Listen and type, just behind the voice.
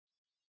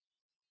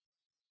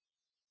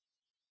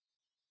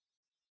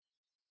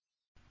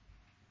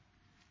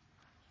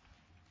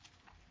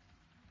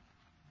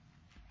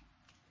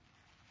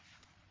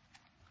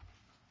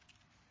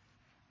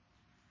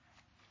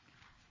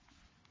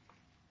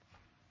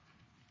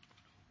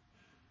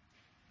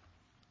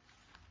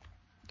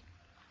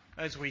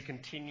As we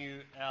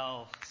continue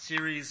our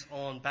series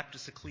on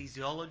Baptist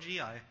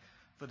Ecclesiology,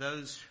 for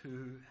those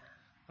who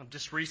have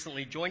just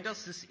recently joined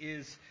us, this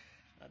is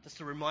just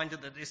a reminder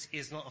that this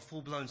is not a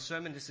full-blown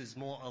sermon. This is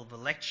more of a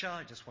lecture.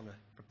 I just want to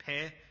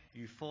prepare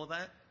you for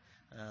that.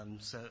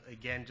 So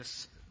again,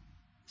 just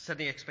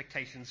setting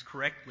expectations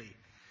correctly.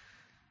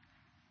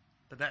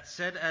 But that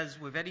said, as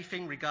with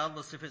anything,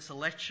 regardless if it's a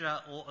lecture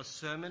or a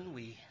sermon,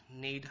 we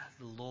need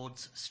the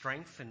Lord's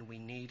strength and we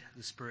need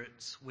the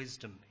Spirit's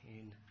wisdom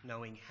in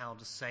knowing how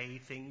to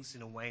say things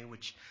in a way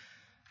which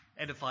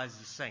edifies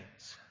the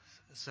saints.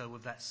 So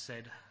with that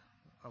said,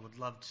 I would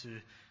love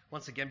to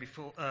once again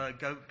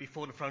go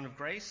before the throne of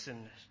grace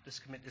and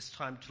just commit this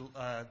time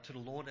to the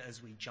Lord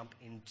as we jump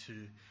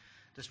into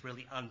just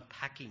really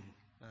unpacking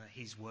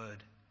His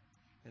Word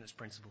and its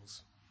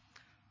principles.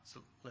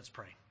 So let's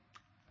pray.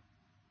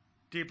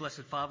 Dear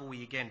Blessed Father,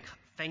 we again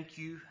thank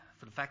you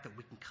for the fact that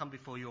we can come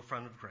before your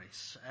throne of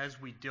grace as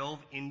we delve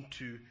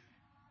into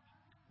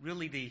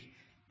really the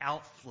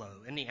outflow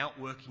and the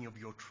outworking of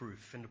your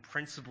truth and the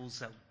principles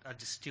that are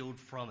distilled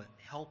from it.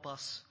 Help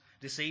us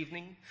this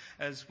evening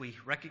as we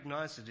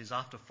recognize it is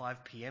after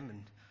 5 p.m.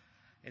 and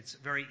it's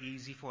very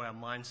easy for our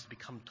minds to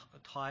become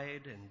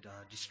tired and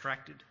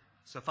distracted.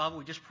 So Father,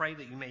 we just pray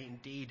that you may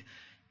indeed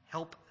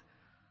help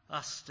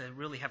us to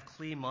really have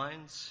clear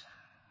minds.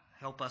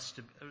 Help us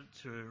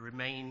to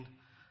remain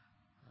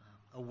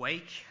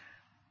awake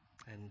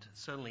and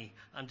certainly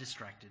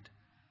undistracted.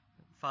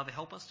 Father,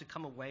 help us to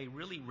come away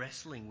really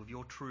wrestling with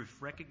your truth,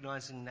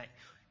 recognizing that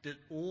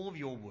all of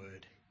your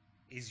word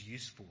is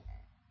useful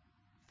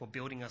for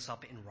building us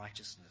up in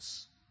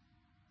righteousness.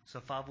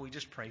 So Father, we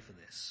just pray for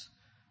this.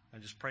 I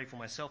just pray for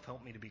myself.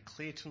 Help me to be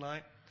clear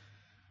tonight.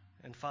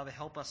 And Father,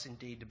 help us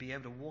indeed to be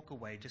able to walk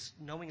away just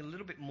knowing a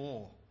little bit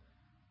more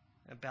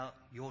about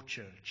your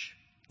church.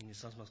 In your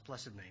Son's most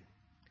blessed name.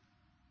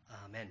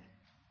 Amen.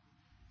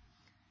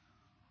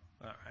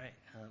 All right.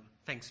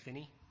 Thanks,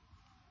 Finney.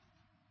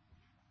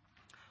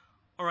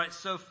 All right.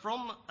 So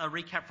from a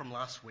recap from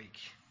last week,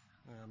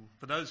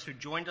 for those who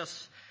joined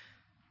us,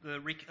 a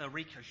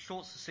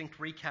short, succinct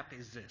recap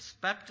is this.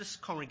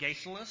 Baptist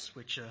Congregationalists,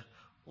 which are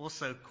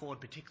also called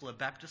Particular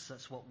Baptists,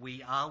 that's what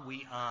we are.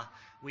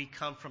 We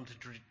come from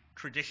the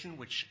tradition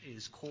which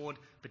is called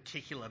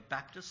Particular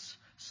Baptists,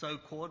 so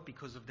called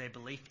because of their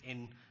belief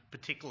in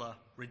particular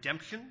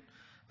redemption.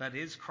 That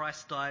is,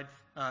 Christ died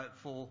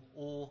for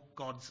all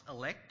God's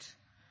elect.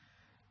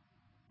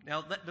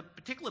 Now, the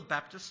particular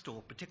Baptist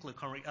or particular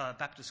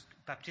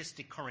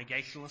Baptistic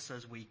Congregationalists,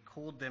 as we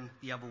called them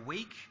the other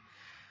week,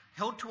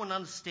 held to an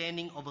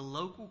understanding of a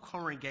local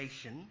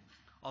congregation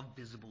of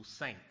visible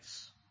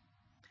saints.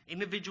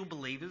 Individual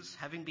believers,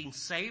 having been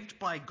saved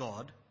by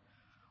God,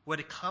 were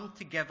to come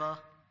together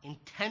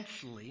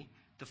intentionally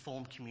to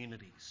form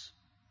communities,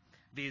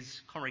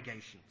 these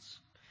congregations.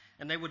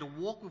 And they were to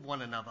walk with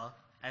one another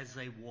as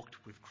they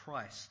walked with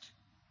Christ.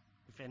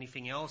 If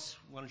anything else,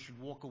 one should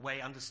walk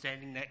away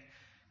understanding that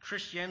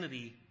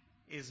Christianity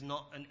is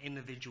not an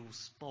individual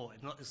sport.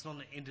 It's not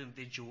an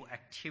individual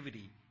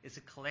activity. It's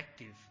a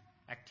collective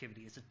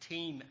activity. It's a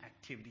team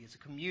activity. It's a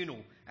communal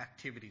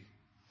activity.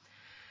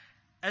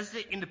 As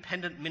the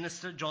independent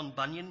minister, John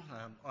Bunyan,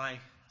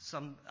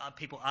 some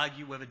people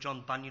argue whether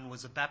John Bunyan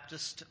was a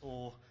Baptist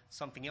or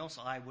something else.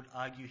 I would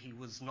argue he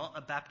was not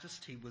a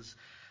Baptist. He was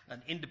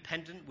an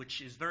independent,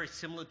 which is very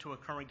similar to a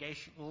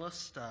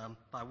Congregationalist.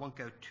 But I won't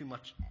go too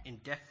much in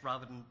depth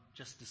rather than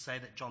just to say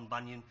that John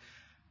Bunyan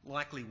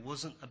likely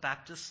wasn't a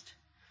Baptist.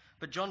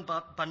 But John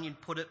Bunyan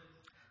put it,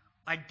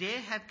 I dare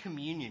have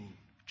communion,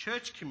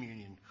 church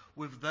communion,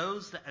 with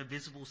those that are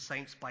visible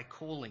saints by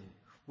calling,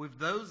 with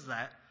those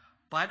that,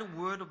 by the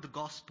word of the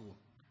gospel,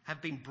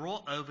 have been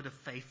brought over to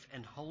faith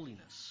and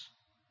holiness.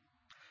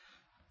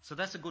 So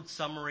that's a good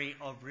summary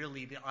of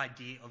really the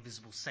idea of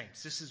visible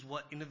saints. This is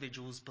what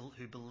individuals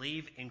who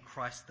believe in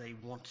Christ they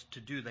want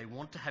to do. They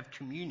want to have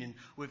communion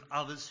with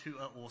others who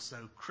are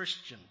also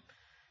Christian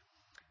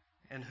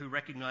and who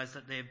recognize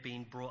that they've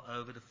been brought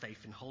over to faith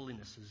and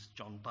holiness, as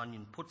John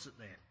Bunyan puts it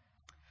there.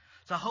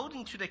 So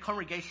holding to their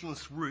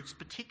Congregationalist roots,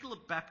 particular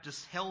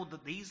Baptists held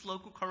that these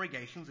local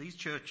congregations, these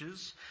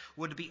churches,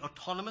 were to be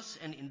autonomous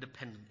and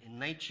independent in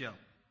nature.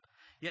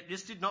 Yet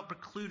this did not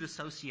preclude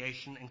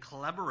association and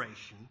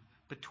collaboration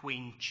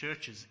between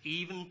churches,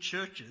 even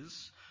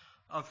churches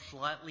of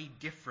slightly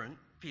different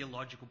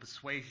theological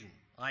persuasion,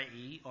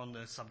 i.e. on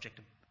the subject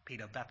of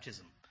pedo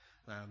baptism.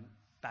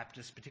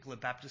 Particular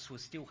Baptists were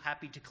still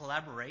happy to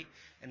collaborate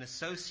and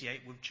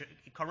associate with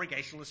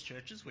Congregationalist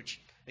churches, which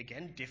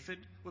again differed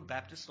with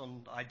Baptists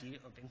on the idea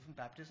of infant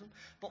baptism,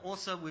 but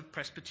also with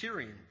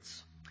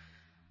Presbyterians.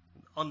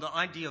 On the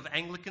idea of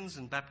Anglicans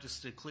and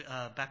Baptist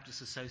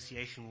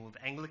association with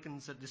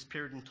Anglicans at this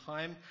period in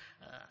time,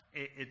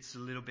 it's a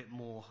little bit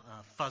more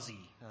fuzzy.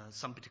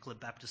 Some particular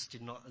Baptists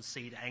did not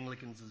see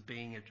Anglicans as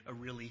being a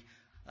really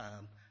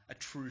a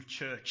true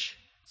church,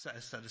 so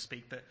to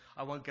speak, but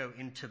I won't go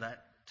into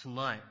that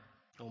tonight,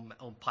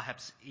 or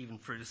perhaps even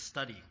through the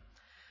study.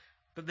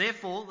 But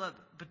therefore, the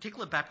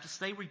particular Baptists,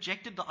 they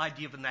rejected the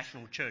idea of a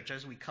national church,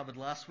 as we covered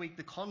last week,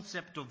 the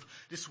concept of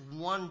this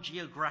one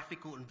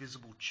geographical and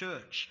visible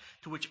church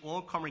to which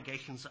all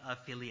congregations are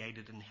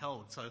affiliated and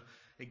held. So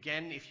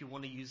again, if you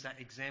want to use that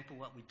example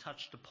that we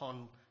touched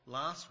upon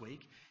last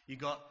week, you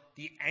got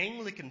the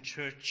Anglican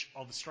Church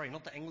of Australia,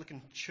 not the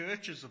Anglican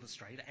Churches of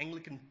Australia, the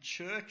Anglican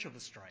Church of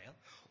Australia,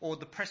 or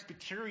the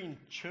Presbyterian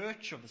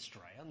Church of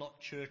Australia, not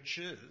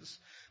churches.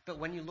 But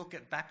when you look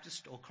at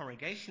Baptist or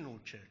congregational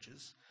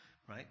churches,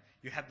 right,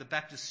 you have the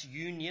Baptist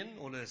Union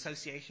or the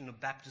Association of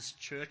Baptist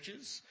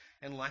Churches,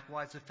 and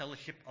likewise the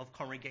Fellowship of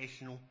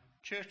Congregational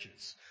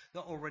Churches.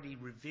 That already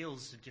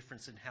reveals the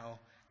difference in how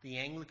the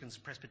Anglicans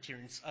and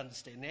Presbyterians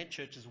understand their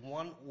church as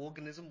one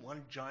organism,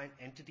 one giant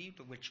entity,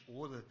 but which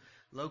all the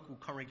local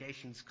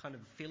congregations kind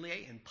of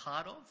affiliate and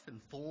part of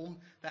and form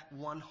that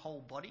one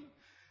whole body,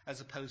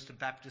 as opposed to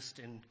Baptist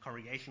and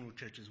congregational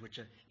churches, which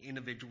are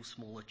individual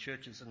smaller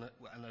churches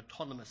and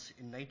autonomous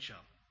in nature.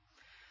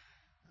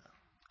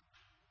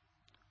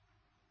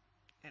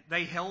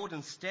 They held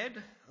instead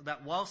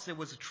that whilst there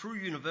was a true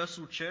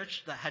universal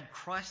church that had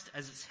Christ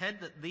as its head,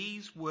 that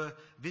these were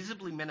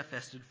visibly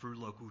manifested through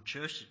local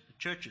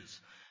churches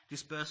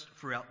dispersed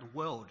throughout the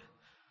world.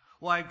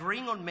 While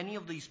agreeing on many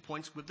of these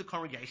points with the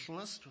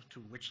Congregationalists to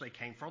which they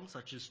came from,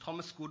 such as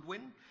Thomas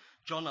Goodwin,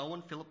 John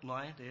Owen, Philip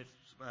Nye,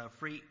 they're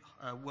three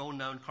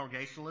well-known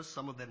Congregationalists,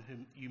 some of them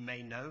whom you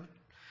may know,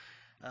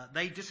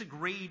 they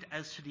disagreed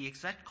as to the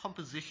exact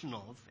composition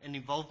of and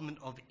involvement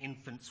of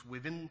infants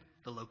within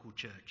the local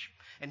church,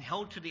 and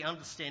held to the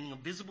understanding of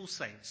visible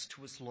saints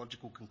to its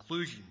logical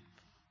conclusion.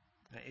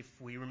 If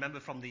we remember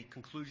from the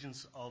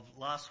conclusions of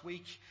last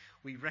week,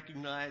 we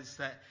recognize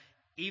that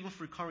even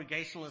through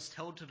Congregationalists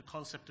held to the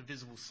concept of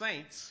visible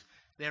saints,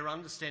 their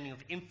understanding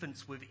of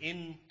infants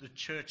within the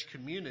church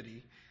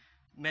community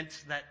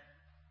meant that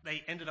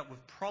they ended up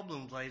with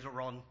problems later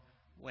on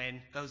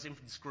when those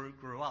infants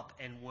grew up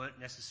and weren't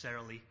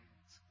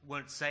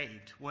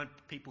saved,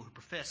 weren't people who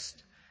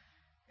professed.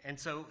 And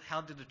so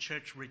how did the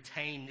church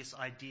retain this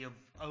idea of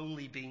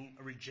only being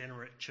a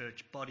regenerate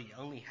church body,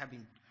 only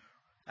having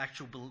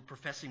actual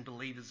professing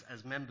believers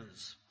as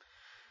members?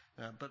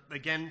 But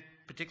again,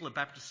 particular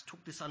Baptists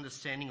took this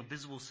understanding of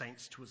visible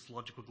saints to its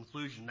logical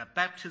conclusion, that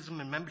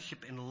baptism and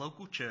membership in the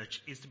local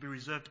church is to be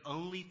reserved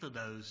only for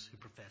those who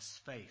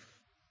profess faith.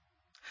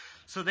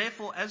 So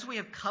therefore, as we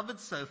have covered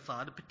so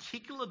far, the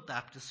particular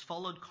Baptists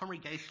followed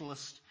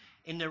Congregationalists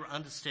in their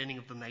understanding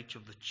of the nature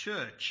of the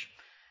church,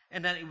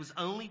 and that it was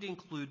only to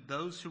include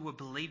those who were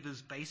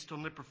believers based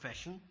on their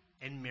profession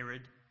and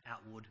mirrored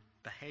outward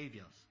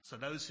behaviour. So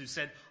those who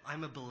said,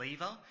 I'm a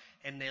believer,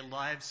 and their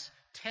lives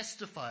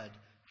testified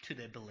to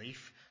their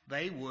belief,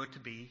 they were to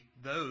be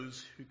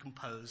those who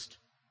composed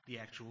the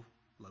actual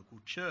local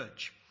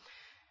church.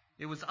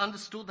 It was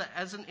understood that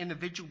as an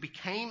individual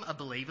became a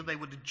believer, they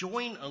were to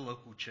join a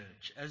local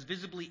church, as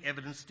visibly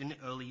evidenced in the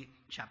early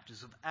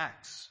chapters of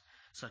Acts,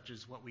 such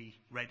as what we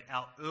read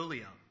out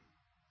earlier.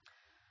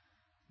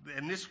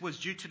 And this was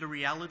due to the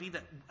reality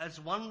that as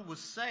one was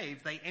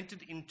saved, they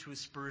entered into a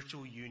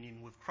spiritual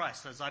union with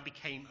Christ. As I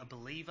became a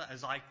believer,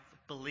 as I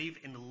believe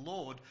in the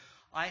Lord,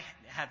 I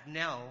have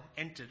now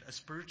entered a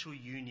spiritual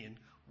union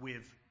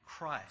with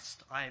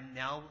Christ. I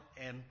now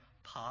am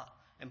part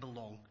and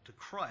belong to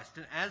Christ.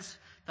 And as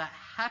that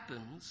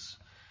happens,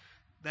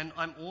 then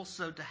I'm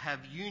also to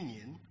have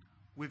union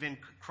within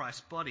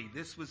Christ's body.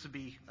 This was to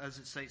be, as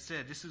it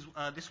said,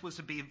 this was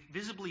to be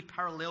visibly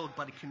paralleled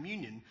by the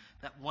communion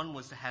that one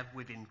was to have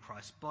within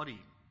Christ's body.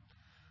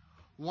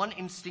 One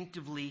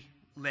instinctively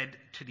led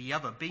to the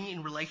other. Being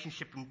in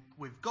relationship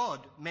with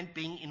God meant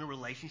being in a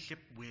relationship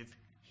with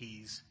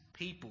his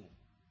people.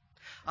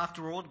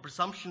 After all, the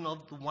presumption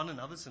of the one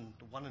another's, and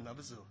the one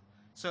another's are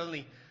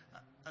certainly,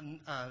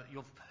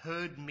 you've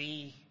heard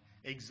me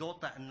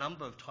exhort that a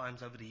number of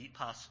times over the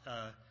past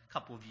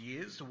couple of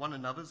years. The one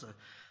another's are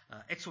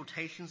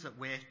exhortations that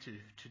we're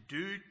to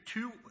do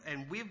to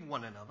and with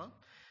one another.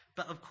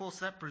 But of course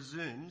that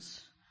presumes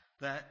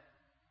that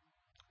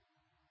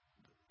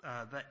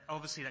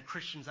obviously that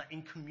Christians are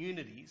in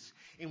communities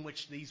in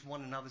which these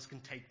one another's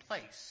can take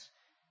place.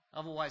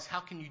 Otherwise,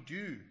 how can you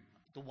do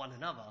the one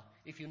another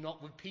if you're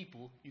not with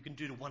people you can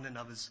do the one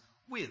another's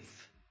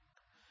with?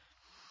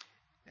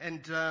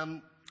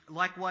 And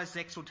likewise, the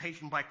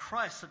exhortation by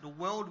Christ that the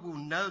world will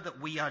know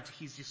that we are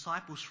his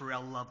disciples through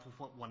our love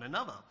for one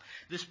another.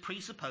 This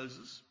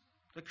presupposes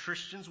that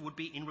Christians would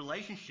be in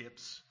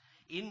relationships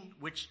in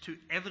which to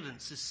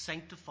evidence this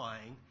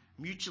sanctifying,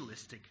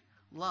 mutualistic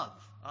love.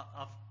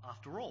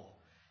 After all,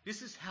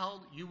 this is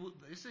how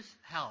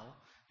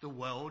the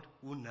world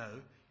will know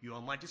you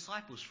are my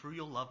disciples, through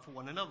your love for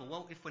one another.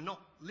 Well, if we're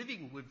not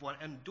living with one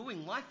and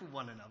doing life with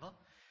one another,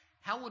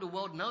 how will the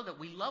world know that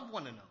we love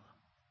one another?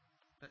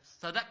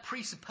 So that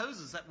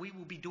presupposes that we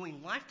will be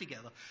doing life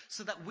together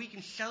so that we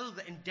can show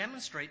that and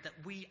demonstrate that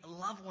we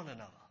love one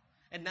another.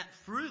 And that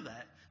through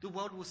that, the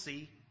world will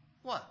see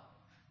what?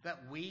 That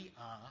we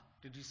are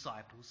the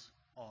disciples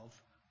of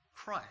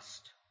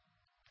Christ.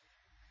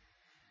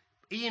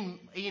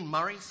 Ian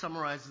Murray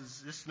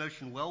summarizes this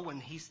notion well when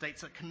he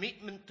states that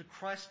commitment to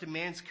Christ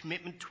demands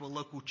commitment to a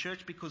local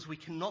church because we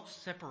cannot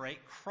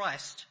separate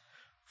Christ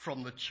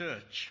from the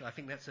church. I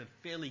think that's a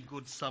fairly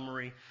good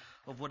summary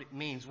of what it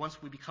means. Once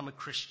we become a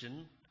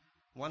Christian,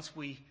 once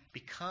we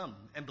become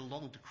and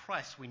belong to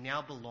Christ, we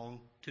now belong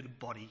to the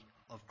body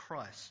of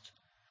Christ.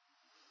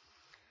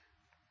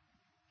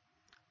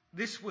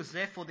 This was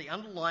therefore the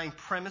underlying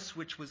premise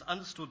which was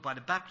understood by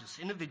the Baptists.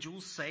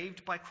 Individuals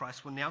saved by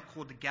Christ were now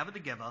called to gather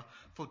together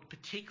for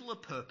particular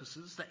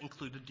purposes that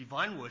included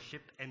divine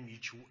worship and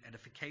mutual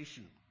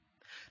edification.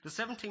 The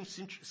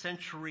 17th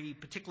century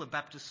particular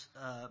Baptist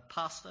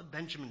pastor,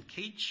 Benjamin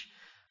Keach,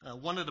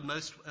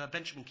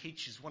 Benjamin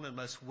Keach is one of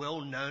the most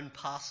well-known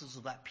pastors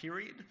of that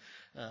period.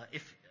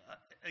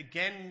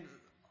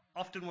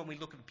 Often when we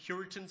look at the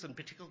Puritans, and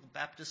particularly the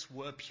Baptists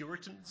were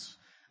Puritans,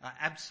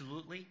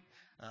 absolutely.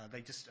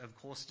 They just, of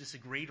course,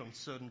 disagreed on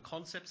certain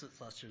concepts,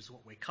 such as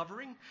what we're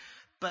covering.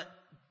 But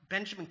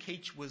Benjamin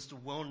Keach was the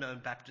well-known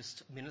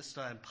Baptist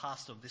minister and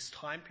pastor of this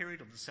time period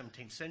of the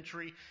 17th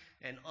century,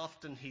 and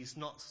often he's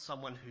not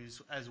someone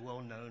who's as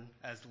well-known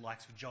as the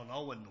likes of John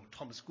Owen or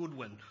Thomas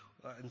Goodwin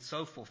and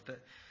so forth.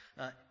 But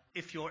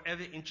if you're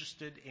ever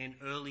interested in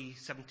early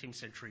 17th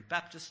century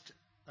Baptist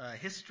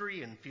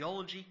history and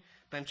theology,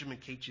 Benjamin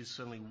Keach is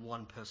certainly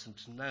one person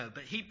to know.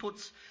 But he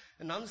puts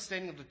an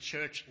understanding of the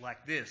church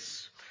like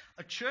this.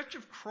 A church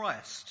of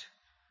Christ,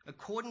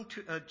 according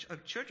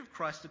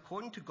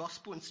to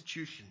gospel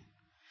institution,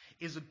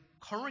 is a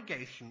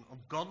congregation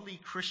of godly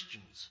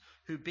Christians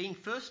who, being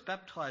first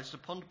baptized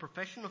upon the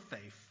profession of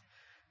faith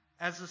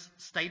as a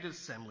stated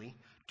assembly,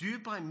 do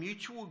by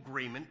mutual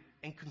agreement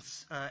and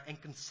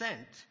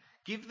consent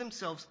give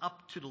themselves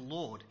up to the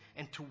Lord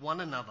and to one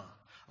another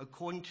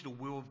according to the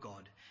will of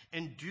God,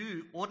 and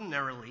do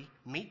ordinarily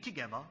meet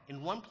together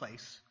in one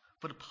place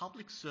for the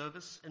public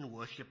service and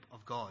worship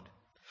of God,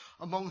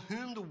 among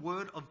whom the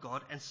word of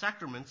God and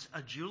sacraments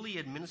are duly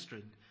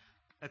administered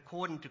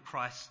according to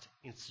Christ's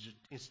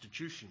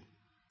institution.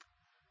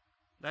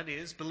 That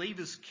is,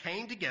 believers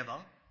came together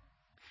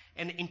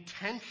and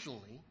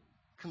intentionally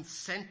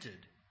consented,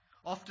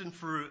 often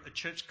through a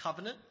church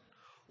covenant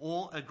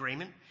or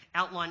agreement,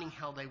 outlining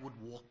how they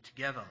would walk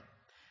together,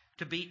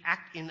 to be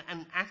in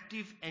an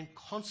active and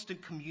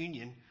constant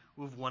communion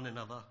with one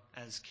another,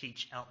 as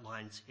Keach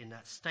outlines in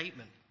that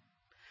statement.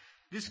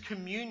 This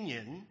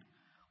communion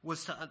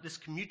this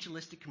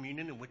mutualistic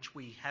communion in which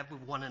we have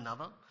with one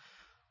another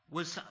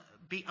was to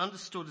be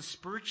understood as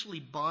spiritually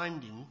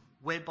binding,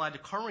 whereby the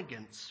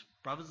congregants,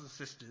 brothers and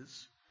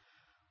sisters,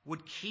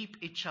 would keep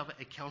each other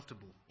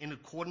accountable in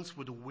accordance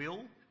with the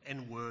will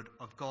and word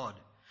of God,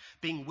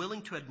 being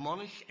willing to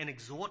admonish and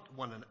exhort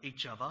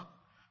each other,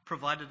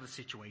 provided the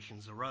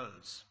situations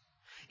arose.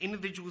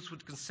 Individuals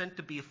would consent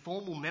to be a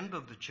formal member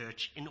of the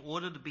church in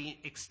order to be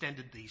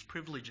extended these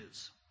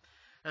privileges,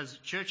 as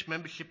church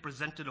membership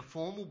presented a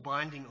formal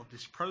binding of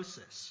this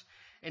process.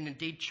 And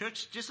indeed,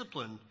 church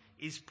discipline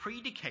is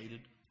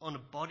predicated on a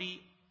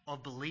body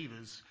of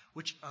believers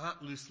which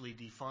aren't loosely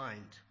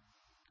defined,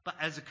 but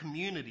as a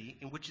community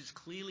in which it's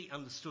clearly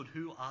understood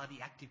who are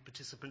the active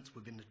participants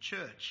within the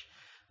church.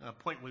 A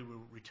point we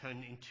will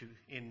return into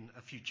in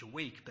a future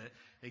week. But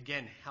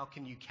again, how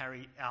can you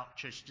carry out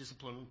church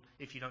discipline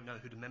if you don't know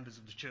who the members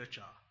of the church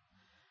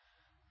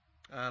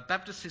are?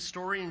 Baptist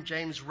historian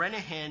James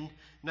Renahan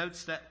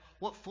notes that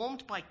what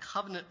formed by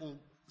covenant or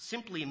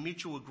simply a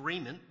mutual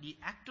agreement, the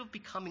act of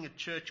becoming a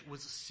church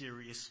was a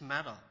serious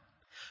matter.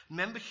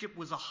 Membership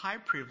was a high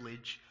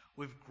privilege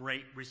with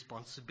great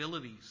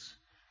responsibilities.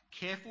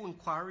 Careful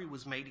inquiry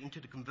was made into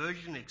the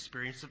conversion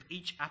experience of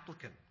each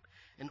applicant,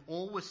 and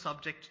all were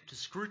subject to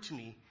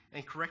scrutiny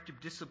and corrective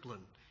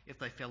discipline if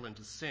they fell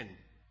into sin.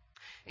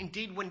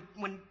 Indeed,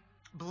 when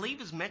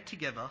believers met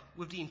together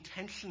with the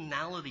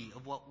intentionality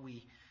of what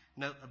we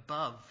note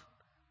above,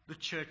 the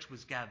church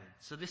was gathered.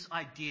 So this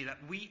idea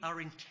that we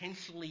are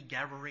intentionally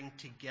gathering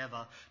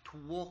together to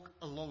walk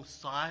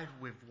alongside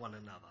with one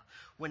another.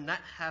 When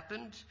that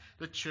happened,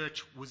 the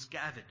church was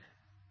gathered.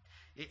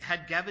 It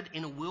had gathered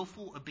in a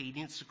willful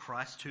obedience to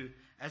Christ, who,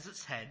 as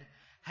its head,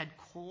 had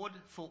called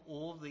for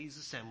all these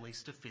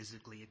assemblies to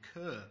physically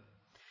occur.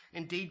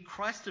 Indeed,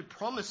 Christ had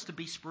promised to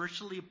be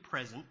spiritually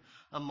present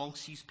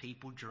amongst his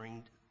people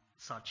during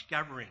such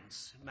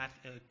gatherings.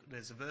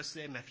 There's a verse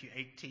there, Matthew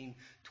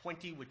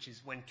 18:20, which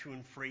is when 2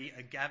 and 3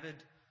 are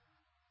gathered,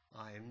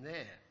 I am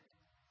there.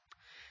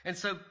 And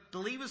so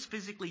believers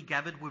physically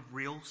gathered with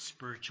real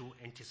spiritual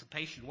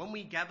anticipation. When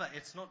we gather,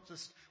 it's not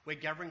just we're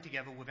gathering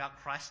together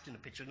without Christ in the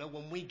picture. No,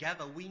 when we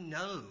gather, we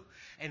know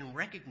and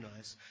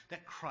recognize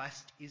that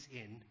Christ is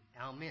in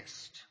our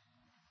midst.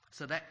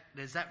 So that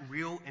there's that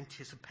real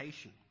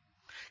anticipation.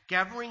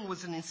 Gathering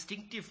was an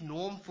instinctive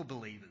norm for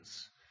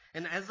believers.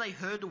 And as they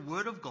heard the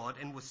word of God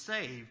and were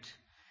saved,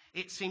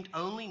 it seemed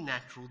only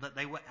natural that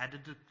they were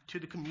added to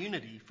the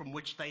community from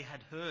which they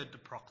had heard the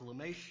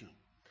proclamation.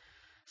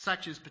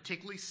 Such is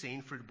particularly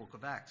seen through the book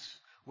of Acts,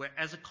 where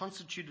as a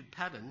constituted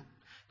pattern,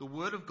 the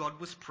word of God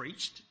was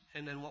preached,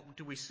 and then what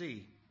do we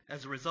see?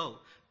 As a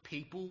result,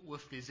 people were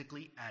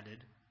physically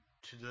added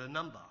to the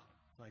number,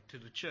 like to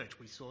the church.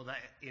 We saw that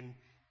in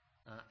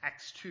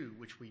Acts 2,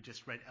 which we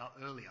just read out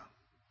earlier.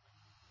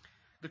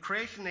 The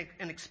creation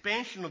and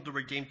expansion of the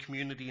redeemed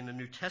community in the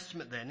New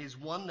Testament then is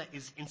one that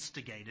is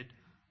instigated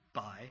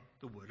by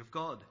the Word of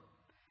God.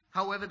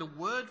 However, the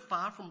Word,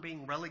 far from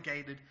being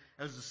relegated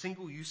as a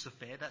single-use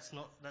affair, that's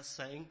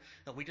saying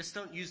that we just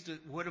don't use the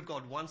Word of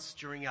God once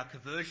during our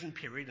conversion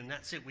period and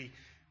that's it.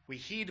 We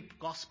hear the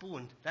gospel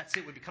and that's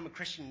it. We become a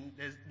Christian.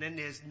 Then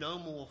there's no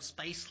more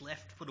space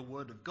left for the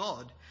Word of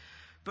God.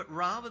 But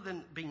rather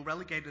than being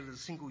relegated as a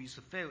single-use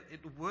affair,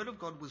 the Word of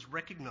God was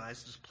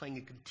recognized as playing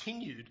a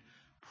continued,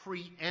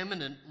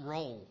 preeminent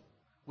role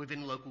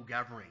within local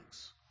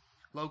gatherings.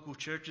 Local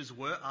churches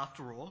were,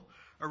 after all,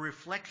 a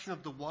reflection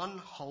of the one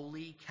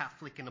holy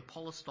Catholic and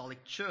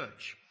apostolic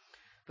church.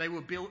 They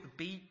were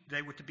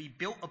to be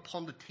built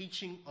upon the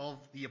teaching of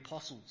the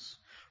apostles,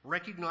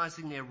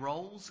 recognizing their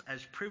roles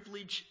as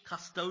privileged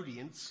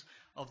custodians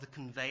of the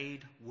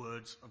conveyed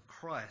words of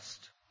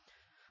Christ.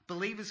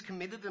 Believers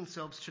committed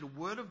themselves to the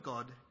Word of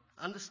God,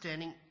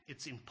 understanding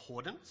its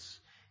importance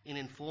in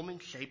informing,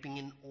 shaping,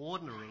 and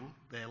ordering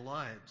their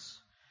lives.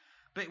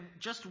 But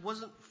it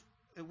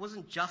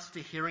wasn't just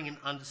the hearing and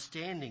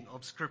understanding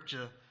of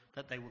Scripture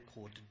that they were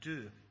called to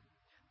do,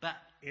 but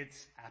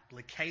its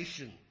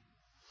application.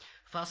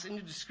 Thus, in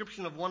the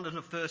description of one of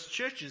the first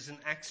churches in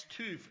Acts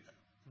 2,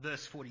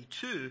 verse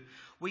 42,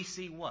 we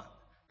see what?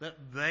 That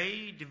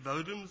they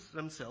devoted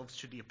themselves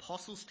to the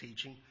apostles'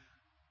 teaching,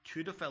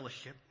 to the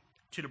fellowship,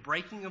 to the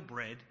breaking of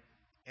bread,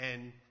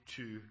 and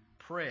to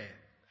prayer.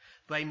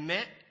 They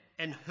met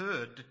and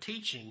heard the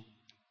teaching,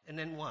 and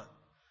then what?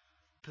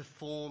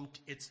 Performed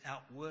its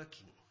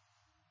outworking.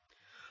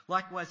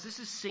 Likewise, this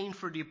is seen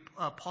for the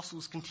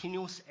apostles'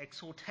 continuous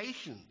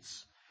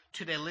exhortations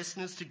to their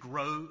listeners to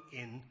grow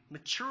in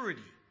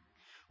maturity.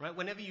 Right?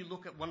 Whenever you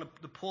look at one of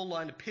the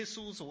Pauline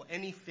epistles or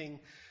anything,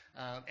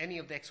 any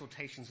of the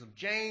exhortations of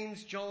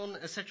James, John,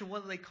 etc.,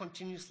 what are they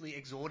continuously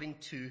exhorting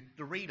to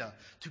the reader?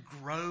 To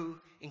grow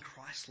in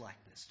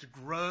Christ-likeness, to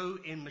grow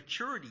in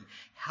maturity.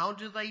 How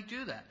do they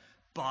do that?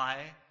 By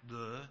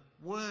the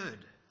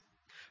Word,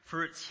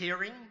 for its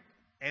hearing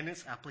and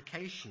its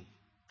application.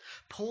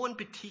 Paul in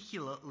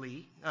particular,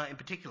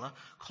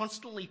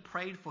 constantly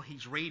prayed for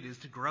his readers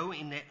to grow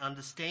in their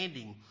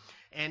understanding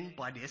and,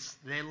 by this,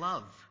 their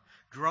love.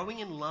 Growing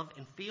in love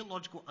and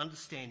theological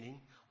understanding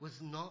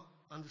was not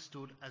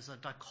understood as a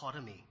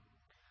dichotomy.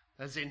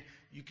 As in,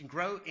 you can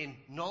grow in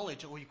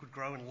knowledge or you could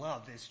grow in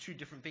love. There's two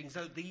different things.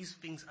 So these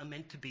things are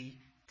meant to be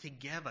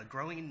together.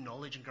 Growing in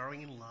knowledge and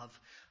growing in love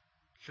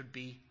should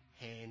be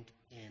hand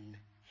in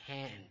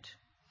hand.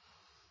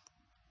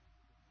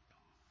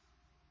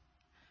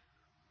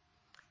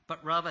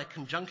 But rather a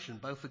conjunction,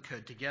 both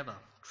occurred together.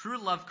 True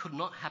love could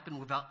not happen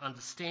without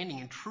understanding,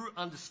 and true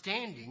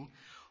understanding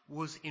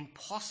was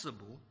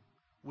impossible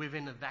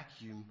within a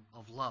vacuum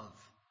of love.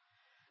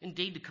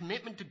 Indeed, the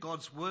commitment to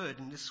God's word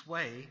in this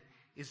way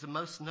is the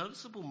most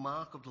noticeable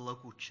mark of the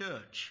local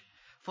church.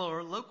 For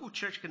a local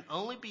church can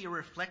only be a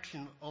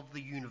reflection of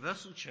the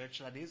universal church.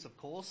 That is, of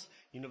course,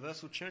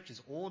 universal church is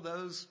all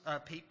those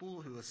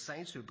people who are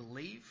saints who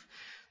believe.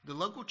 The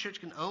local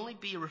church can only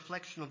be a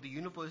reflection of the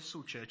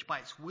universal church by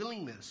its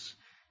willingness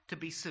to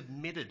be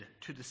submitted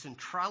to the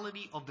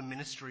centrality of the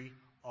ministry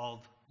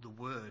of the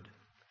word.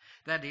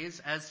 That is,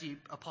 as the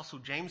Apostle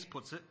James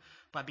puts it,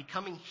 by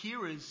becoming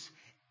hearers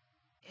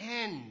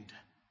and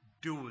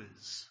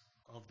doers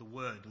of the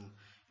word. And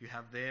you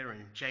have there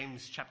in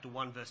James chapter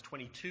 1 verse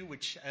 22,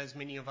 which as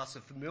many of us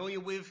are familiar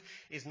with,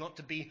 is not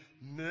to be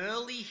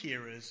merely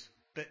hearers,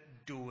 but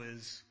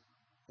doers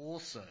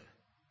also.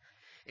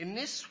 In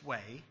this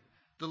way,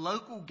 the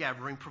local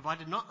gathering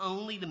provided not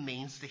only the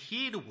means to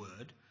hear the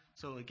word,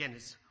 so again,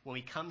 it's when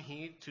we come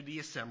here to the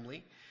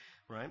assembly,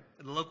 right?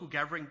 The local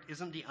gathering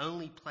isn't the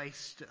only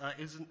place,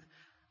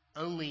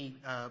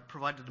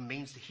 provided the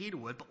means to hear the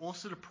word, but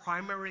also the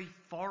primary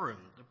forum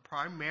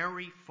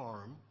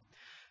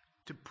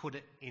to put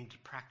it into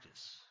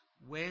practice.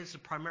 Where's the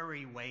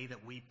primary way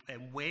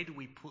and where do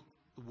we put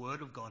the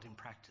word of God in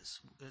practice?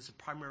 There's a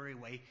primary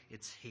way,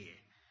 it's here.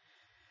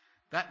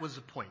 That was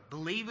the point.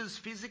 Believers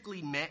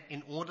physically met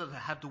in order to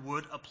have the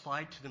word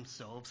applied to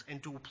themselves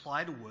and to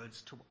apply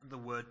the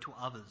word to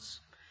others.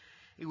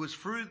 It was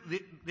through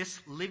this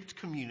lived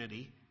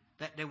community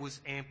that there was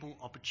ample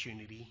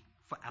opportunity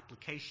for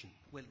application.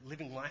 We're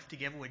living life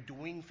together, we're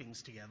doing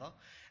things together,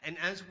 and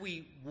as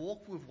we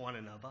walk with one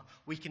another,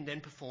 we can then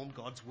perform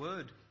God's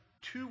word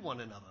to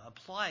one another,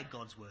 apply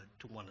God's word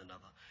to one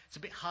another. It's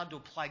a bit hard to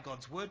apply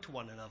God's word to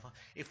one another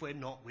if we're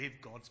not with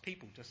God's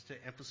people, just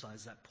to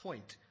emphasize that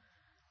point.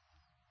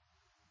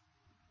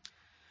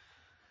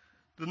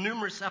 The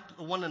numerous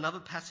one another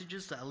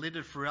passages that are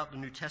littered throughout the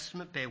New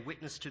Testament bear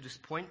witness to this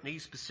point.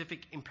 These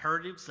specific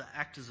imperatives that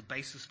act as a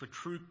basis for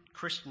true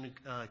Christian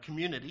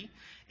community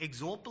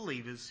exhort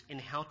believers in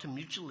how to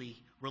mutually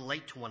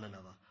relate to one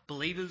another.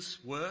 Believers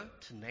were,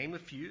 to name a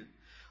few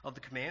of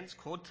the commands,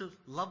 called to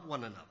love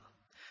one another,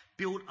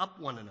 build up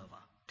one another,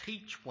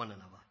 teach one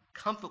another,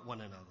 comfort one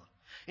another,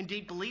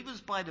 Indeed,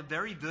 believers, by the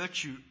very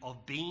virtue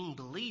of being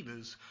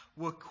believers,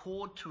 were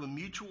called to a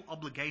mutual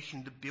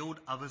obligation to build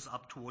others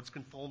up towards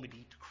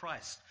conformity to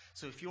Christ.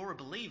 So if you're a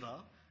believer,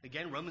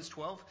 again, Romans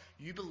 12,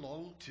 you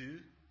belong to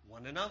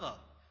one another.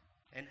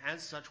 And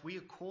as such, we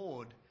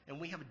accord and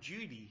we have a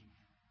duty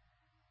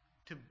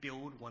to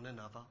build one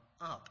another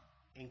up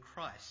in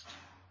Christ.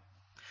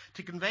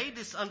 To convey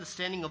this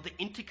understanding of the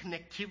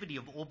interconnectivity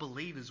of all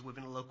believers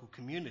within a local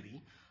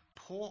community,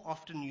 Paul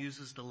often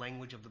uses the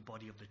language of the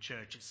body of the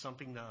church. It's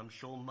something that I'm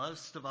sure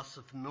most of us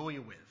are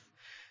familiar with.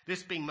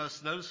 This being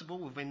most noticeable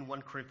within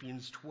 1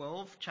 Corinthians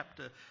 12,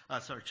 chapter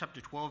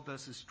 12,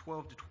 verses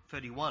 12 to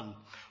 31,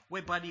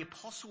 whereby the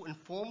apostle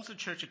informs the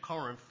church at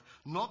Corinth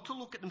not to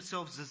look at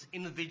themselves as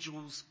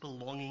individuals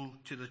belonging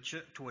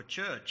to a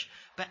church,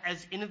 but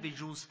as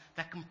individuals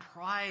that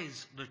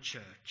comprise the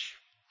church.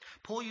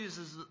 Paul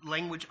uses the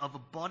language of a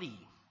body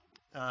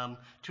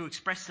to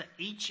express that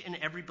each and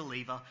every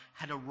believer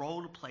had a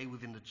role to play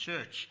within the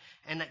church,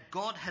 and that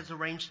God has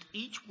arranged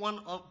each one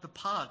of the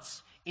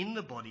parts in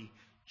the body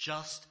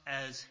just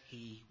as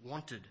he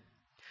wanted.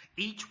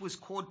 Each was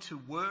called to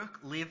work,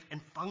 live,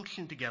 and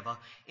function together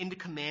in the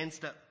commands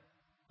that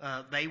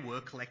they were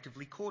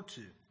collectively called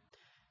to.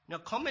 Now,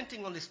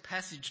 commenting on this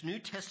passage, New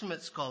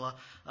Testament scholar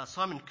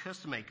Simon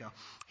Kirstemaker,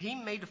 he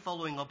made the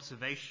following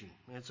observation,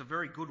 and it's a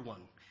very good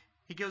one.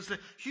 He goes, the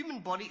human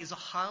body is a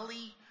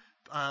highly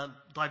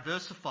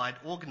diversified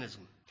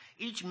organism.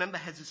 Each member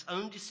has its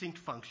own distinct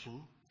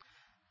function,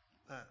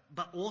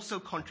 but also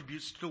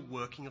contributes to the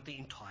working of the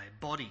entire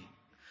body.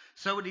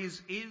 So it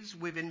is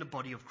within the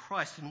body of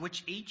Christ, in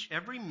which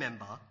every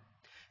member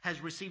has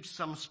received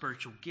some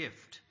spiritual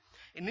gift.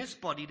 In this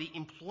body, the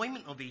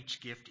employment of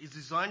each gift is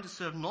designed to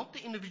serve not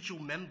the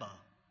individual member,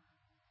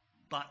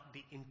 but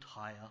the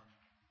entire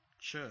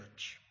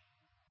church.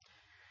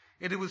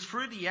 It was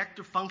through the act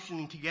of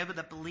functioning together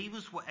that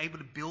believers were able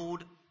to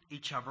build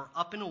each other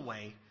up in a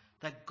way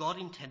that God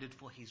intended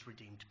for his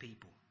redeemed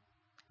people.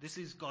 This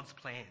is God's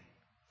plan,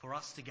 for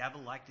us to gather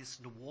like this,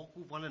 to walk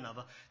with one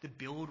another, to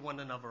build one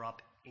another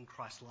up in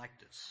Christ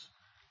likeness.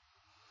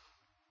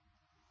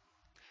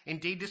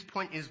 Indeed, this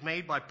point is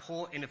made by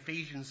Paul in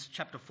Ephesians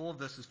chapter 4,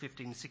 verses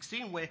 15 and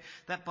 16, where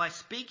that by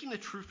speaking the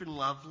truth in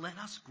love, let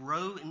us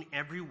grow in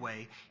every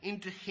way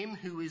into him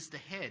who is the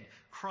head,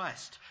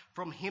 Christ.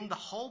 From him the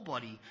whole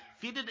body,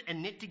 fitted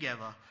and knit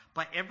together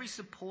by every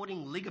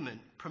supporting ligament,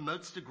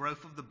 promotes the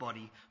growth of the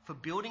body for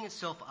building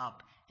itself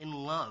up in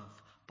love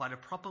by the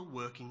proper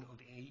working of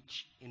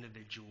each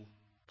individual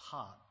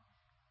part.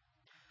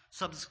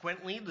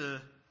 Subsequently,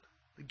 the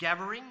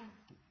gathering,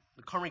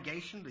 the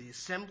congregation, the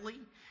assembly,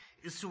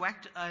 is to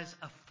act as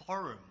a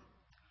forum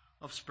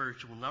of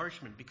spiritual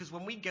nourishment. Because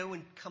when we go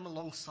and come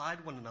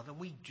alongside one another,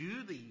 we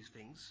do these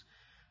things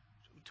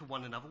to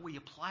one another, we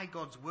apply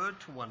God's word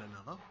to one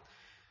another,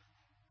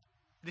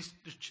 the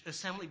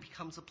assembly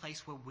becomes a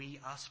place where we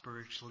are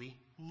spiritually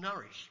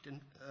nourished.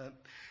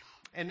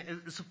 And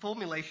it's a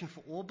formulation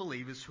for all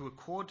believers who are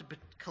called to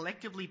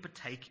collectively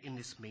partake in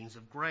this means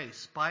of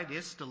grace. By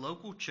this, the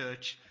local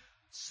church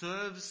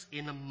serves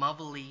in a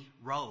motherly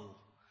role,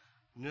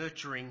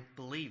 nurturing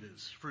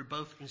believers through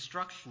both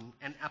instruction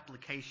and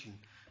application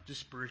to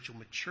spiritual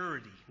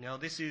maturity. Now,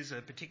 this is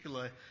a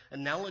particular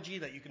analogy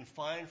that you can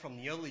find from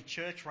the early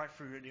church right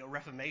through the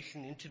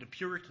Reformation into the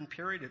Puritan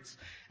period. It's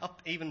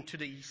up even to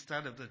the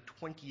start of the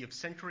 20th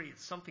century.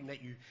 It's something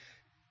that you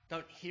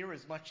don't hear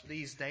as much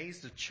these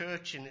days, the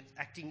church in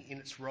acting in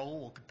its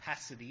role or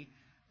capacity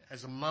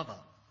as a mother.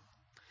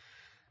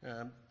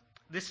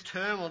 This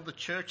term of the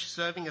church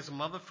serving as a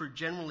mother, through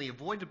generally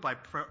avoided by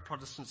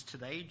Protestants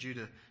today due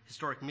to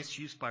historic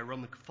misuse by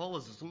Roman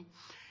Catholicism,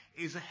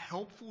 is a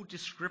helpful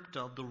descriptor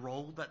of the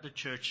role that the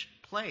church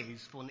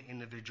plays for an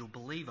individual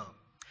believer.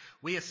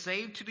 We are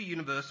saved to the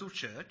universal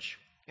church,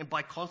 and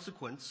by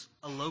consequence,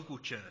 a local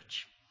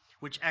church,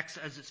 which acts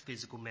as its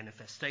physical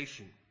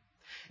manifestation.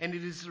 And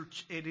it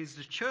is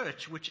the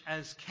church which,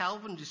 as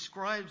Calvin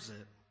describes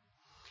it,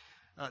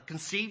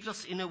 conceived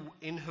us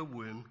in her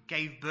womb,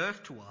 gave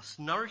birth to us,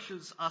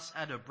 nourishes us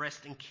at her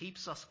breast, and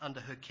keeps us under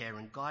her care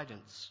and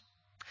guidance.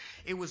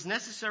 It was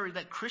necessary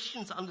that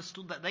Christians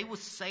understood that they were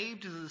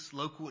saved as this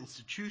local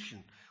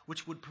institution,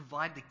 which would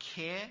provide the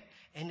care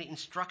and the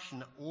instruction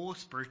that all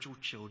spiritual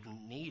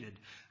children needed.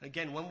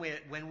 Again, when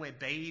we're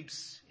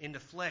babes in the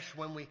flesh,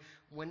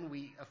 when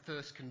we are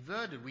first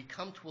converted, we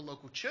come to a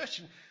local church.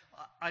 And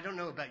I don't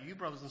know about you,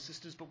 brothers and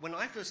sisters, but when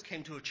I first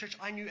came to a church,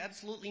 I knew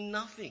absolutely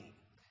nothing.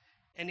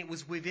 And it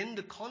was within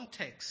the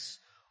context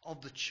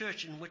of the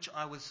church in which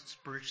I was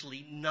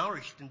spiritually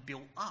nourished and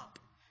built up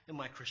in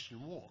my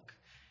Christian walk.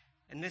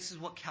 And this is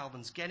what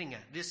Calvin's getting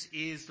at. This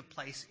is the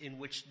place in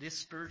which this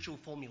spiritual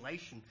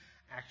formulation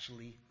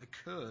actually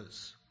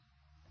occurs.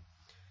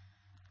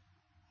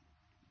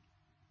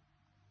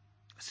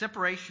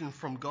 Separation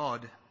from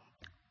God's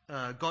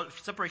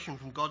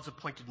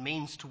appointed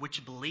means to which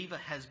a believer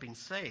has been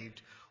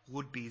saved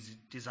would be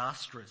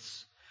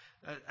disastrous.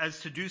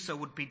 As to do so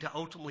would be to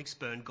ultimately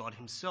spurn God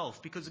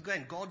himself. Because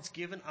again, God's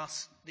given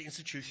us the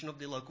institution of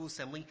the local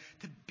assembly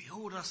to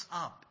build us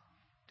up,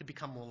 to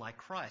become more like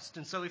Christ.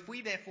 And so if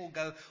we therefore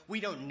go,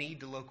 we don't need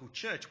the local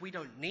church, we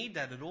don't need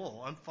that at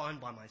all, I'm fine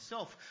by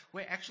myself,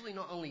 we're actually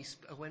not only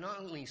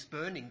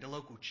spurning the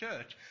local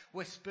church,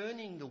 we're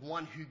spurning the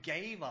one who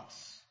gave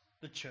us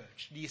the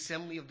church, the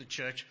assembly of the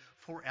church,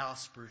 for our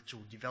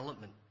spiritual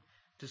development.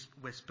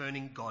 We're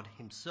spurning God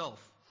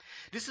himself.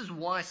 This is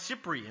why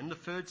Cyprian, the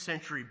 3rd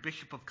century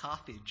bishop of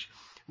Carthage,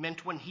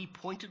 meant when he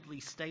pointedly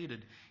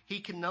stated, he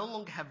can no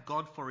longer have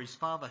God for his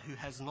father who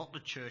has not the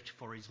church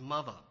for his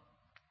mother.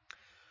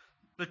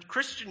 The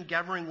Christian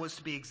gathering was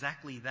to be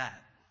exactly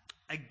that,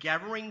 a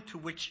gathering to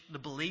which the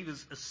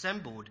believers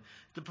assembled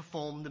to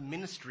perform the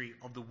ministry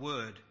of the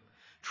word.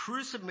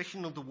 True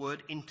submission of the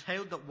word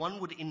entailed that one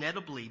would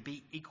inevitably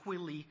be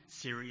equally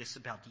serious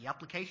about the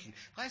application.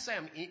 If I say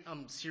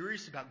I'm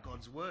serious about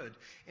God's word,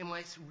 am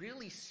I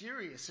really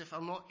serious if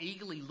I'm not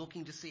eagerly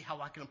looking to see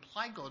how I can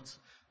apply God's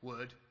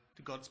word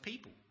to God's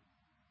people?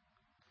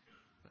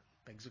 That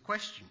begs a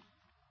question.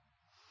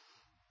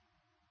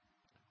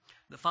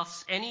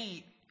 Thus,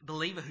 any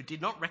believer who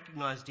did not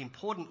recognize the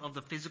importance of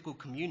the physical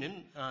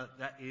communion,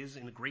 that is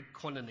in the Greek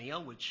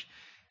koinonia, which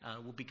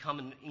will become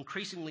an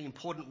increasingly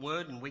important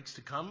word in weeks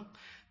to come,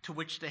 to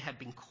which they had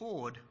been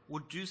called,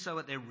 would do so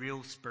at their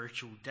real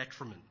spiritual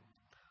detriment.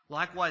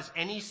 Likewise,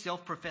 any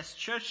self-professed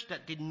church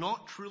that did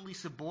not truly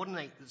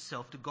subordinate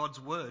itself to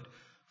God's word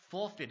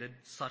forfeited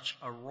such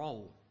a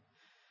role.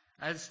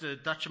 As the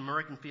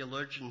Dutch-American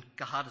theologian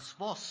Geerhardus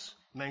Vos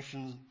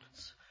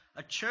mentions,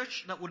 a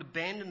church that would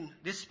abandon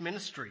this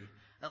ministry,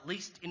 at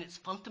least in its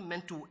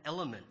fundamental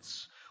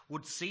elements,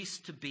 would cease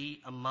to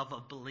be a mother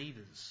of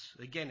believers.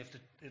 Again, if the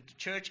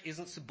church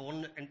isn't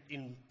subordinate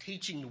in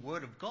teaching the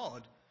word of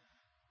God,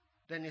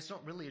 then it's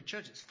not really a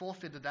church. It's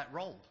forfeited that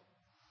role.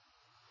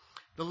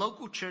 The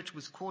local church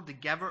was called to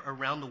gather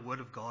around the word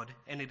of God,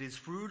 and it is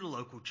through the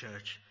local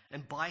church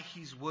and by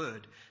his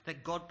word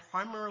that God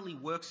primarily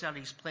works out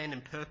his plan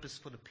and purpose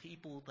for the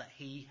people that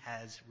he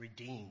has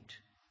redeemed.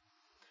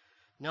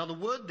 Now, the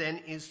word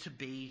then is to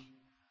be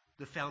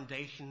the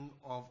foundation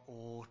of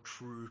all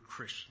true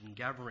Christian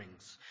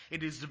gatherings.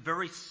 It is the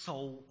very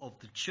soul of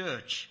the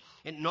church.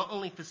 It not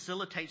only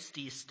facilitates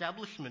the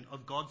establishment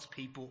of God's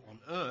people on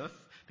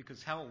earth,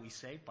 because how are we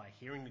saved? By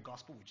hearing the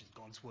gospel, which is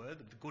God's word,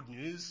 the good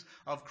news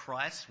of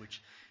Christ,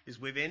 which is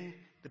within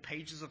the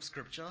pages of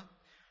Scripture.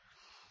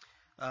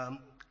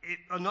 It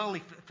not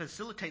only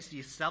facilitates the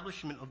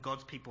establishment of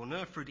God's people on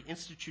earth through the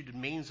instituted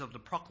means of the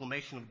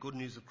proclamation of good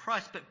news of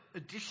Christ, but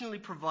additionally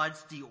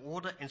provides the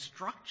order and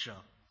structure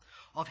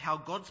of how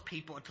God's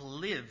people are to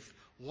live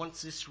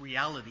once this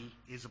reality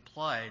is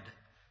applied.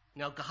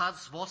 Now,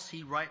 Geerhardus Vos,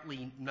 he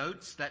rightly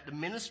notes that the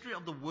ministry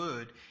of the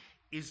word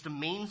is the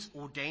means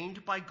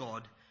ordained by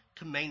God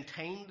to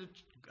maintain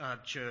the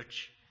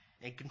church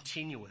and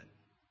continue it.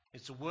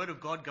 It's the word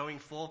of God going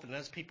forth, and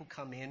as people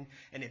come in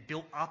and they're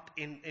built up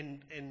in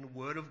the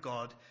word of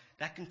God,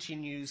 that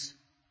continues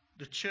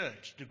the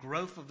church, the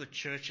growth of the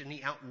church and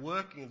the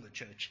outworking of the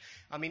church.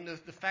 I mean,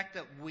 the fact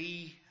that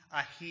we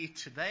are here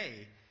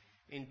today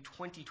in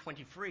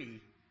 2023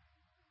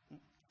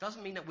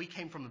 doesn't mean that we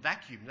came from a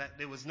vacuum, that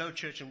there was no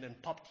church and then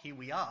popped, here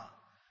we are.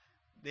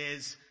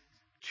 There's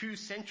 2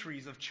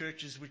 centuries of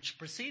churches which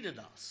preceded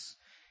us.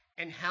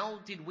 And how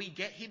did we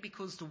get here?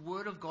 Because the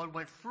word of God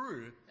went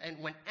through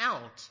and went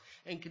out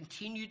and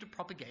continued the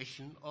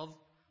propagation of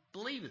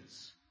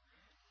believers.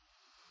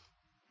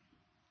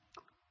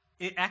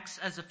 It acts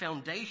as a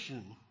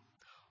foundation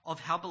of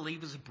how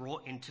believers are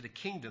brought into the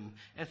kingdom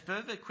and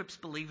further equips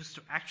believers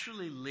to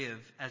actually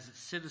live as its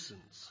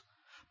citizens.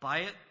 By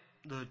it,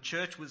 the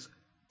church was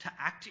to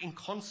act in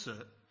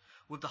concert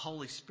with the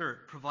Holy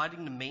Spirit,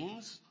 providing the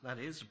means, that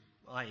is,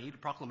 i.e. the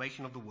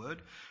proclamation of the word,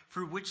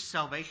 through which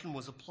salvation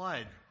was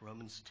applied,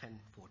 Romans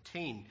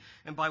 10:14,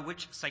 and by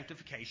which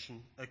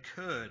sanctification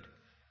occurred.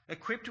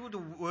 Equipped with the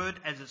word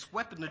as its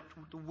weapon,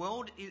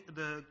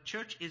 the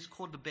church is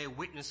called to bear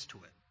witness to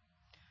it,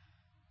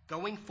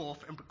 going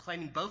forth and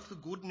proclaiming both the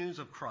good news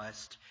of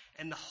Christ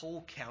and the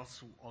whole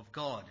counsel of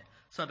God,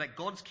 so that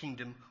God's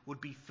kingdom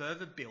would be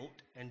further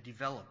built and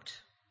developed.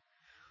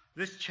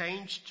 This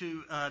charge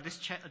to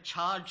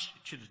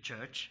the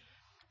church,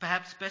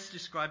 perhaps best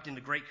described in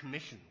the Great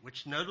Commission,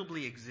 which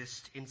notably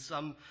exists in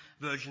some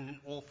version in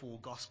all 4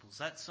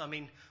 Gospels.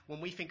 When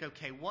we think,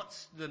 okay,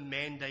 what's the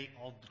mandate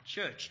of the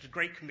church? The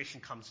Great Commission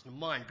comes to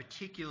mind,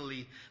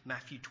 particularly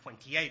Matthew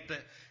 28.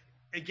 But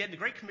again, the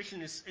Great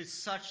Commission is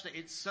such that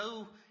it's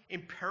so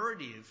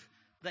imperative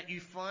that you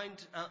find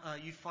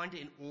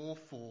it in all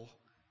 4,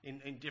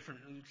 in different,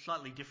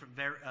 slightly different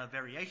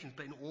variations,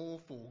 but in all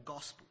 4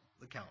 Gospel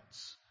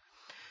accounts.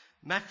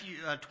 Matthew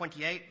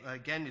 28,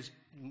 again, is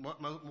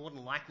more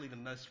than likely the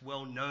most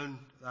well-known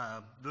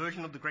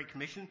version of the Great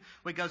Commission,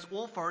 where it goes,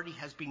 all authority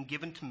has been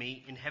given to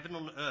me in heaven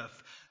and on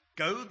earth.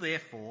 Go,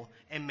 therefore,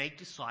 and make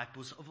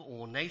disciples of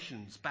all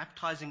nations,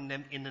 baptizing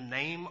them in the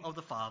name of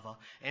the Father,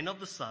 and of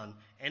the Son,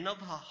 and of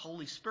the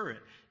Holy Spirit,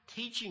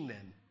 teaching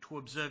them to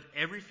observe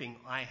everything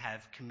I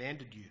have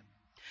commanded you.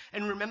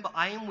 And remember,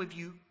 I am with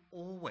you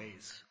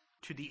always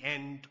to the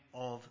end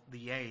of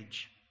the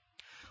age.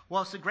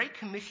 Whilst the Great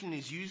Commission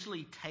is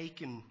usually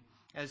taken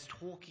as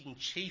talking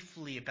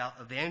chiefly about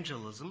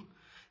evangelism,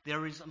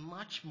 there is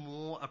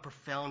a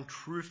profound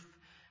truth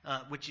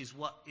which is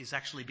what is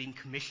actually being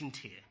commissioned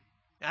here.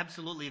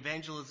 Absolutely,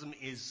 evangelism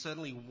is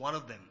certainly one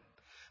of them,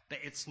 but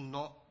it's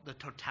not the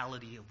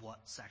totality of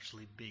what's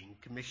actually being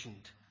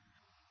commissioned.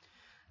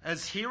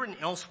 As here and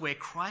elsewhere,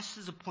 Christ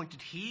has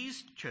appointed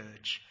his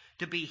church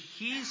to be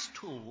his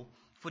tool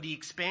for the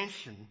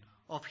expansion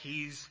of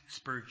his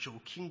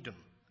spiritual kingdom.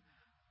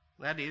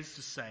 That is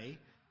to say,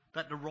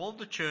 that the role of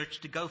the church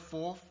to go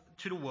forth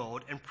to the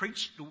world and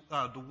preach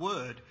the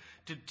word,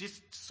 to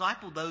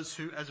disciple those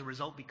who as a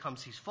result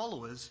becomes his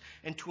followers,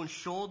 and to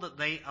ensure that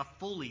they are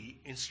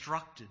fully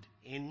instructed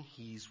in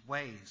his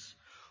ways.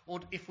 Or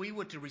if we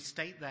were to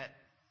restate that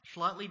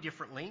slightly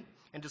differently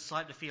and to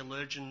cite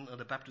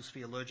the Baptist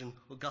theologian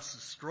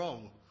Augustus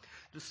Strong,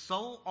 the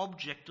sole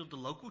object of the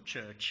local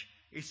church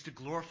is to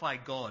glorify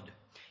God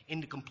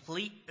in the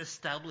complete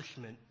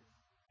establishment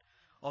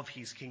of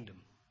his kingdom,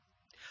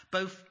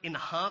 both in the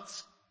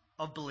hearts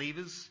of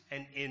believers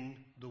and in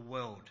the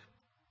world.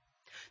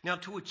 Now,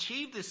 to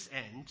achieve this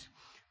end,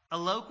 a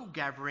local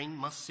gathering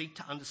must seek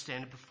to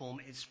understand and perform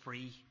its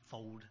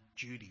threefold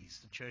duties.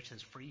 The church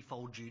has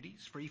threefold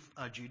duties,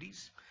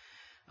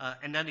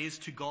 and that is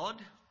to God,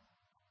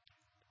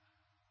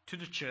 to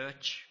the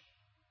church,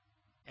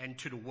 and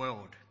to the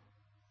world.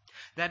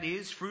 That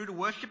is, through the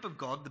worship of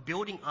God, the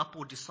building up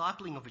or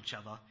discipling of each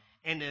other,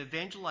 and the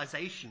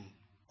evangelization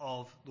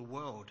of the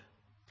world.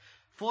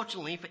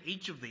 Fortunately for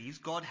each of these,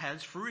 God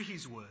has, through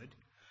his word,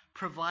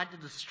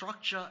 provided the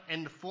structure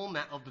and the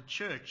format of the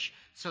church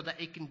so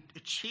that it can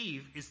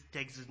achieve its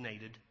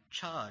designated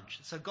charge.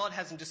 So God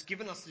hasn't just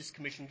given us this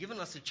commission, given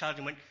us a charge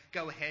and went,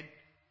 go ahead,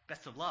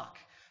 best of luck.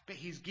 But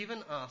he's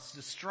given us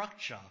the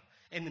structure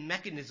and the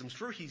mechanisms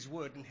through his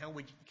word and how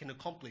we can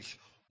accomplish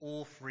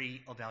all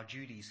three of our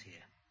duties here.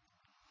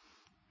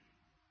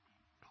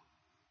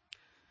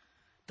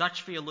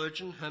 Dutch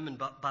theologian Herman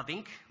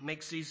Bavinck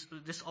makes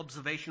this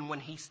observation when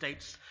he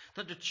states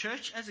that the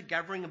church as a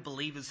gathering of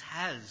believers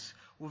has,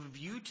 with a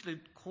view to the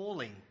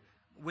calling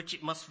which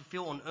it must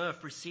fulfill on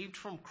earth, received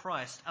from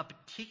Christ a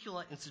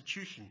particular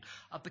institution,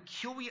 a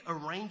peculiar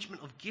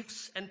arrangement of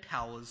gifts and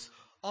powers,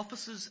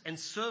 offices and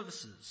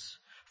services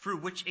through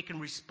which it can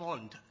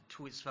respond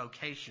to its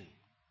vocation.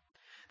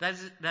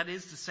 That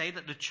is to say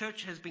that the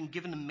church has been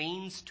given the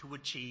means to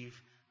achieve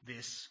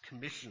this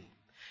commission.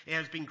 It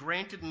has been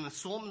granted an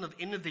assortment of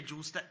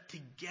individuals that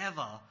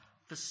together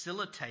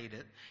facilitate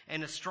it,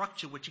 and a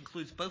structure which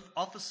includes both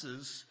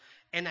offices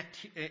and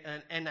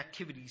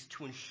activities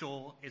to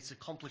ensure its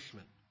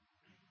accomplishment.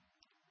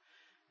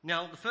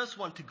 Now, the first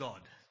one, to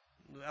God.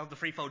 Of the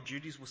threefold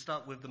duties, we'll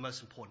start with the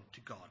most important,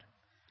 to God.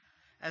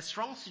 As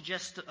Strong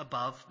suggested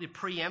above, the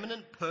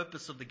preeminent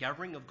purpose of the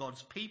gathering of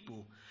God's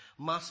people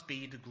must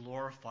be to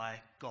glorify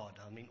God.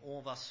 I mean, all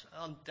of us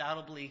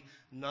undoubtedly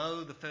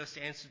know the first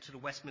answer to the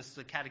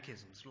Westminster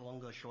Catechism.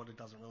 Longer or shorter,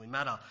 doesn't really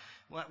matter.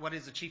 What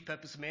is the chief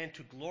purpose of man?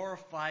 To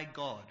glorify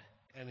God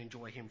and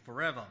enjoy him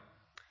forever.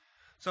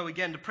 So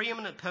again, the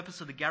preeminent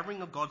purpose of the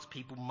gathering of God's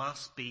people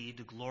must be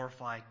to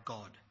glorify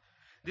God.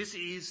 This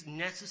is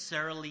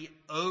necessarily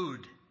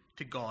owed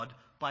to God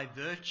by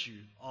virtue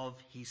of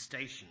his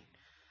station,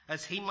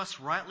 as he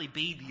must rightly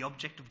be the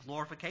object of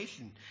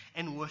glorification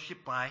and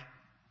worship by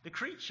the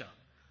creature.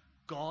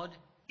 God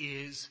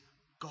is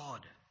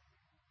God.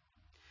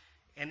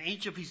 And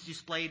each of his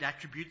displayed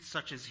attributes,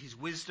 such as his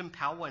wisdom,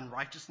 power, and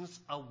righteousness,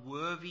 are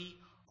worthy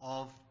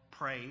of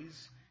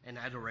praise and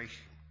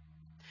adoration.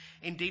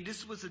 Indeed,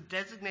 this was a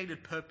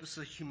designated purpose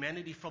of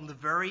humanity from the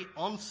very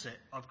onset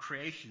of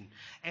creation,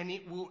 and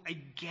it will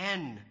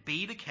again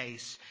be the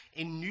case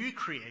in new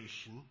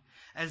creation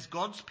as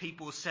God's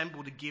people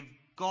assemble to give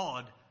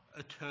God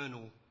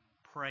eternal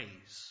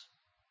praise.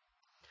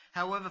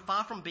 However,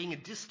 far from being a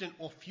distant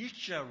or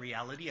future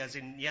reality, as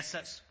in, yes,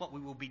 that's what we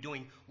will be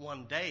doing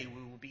one day,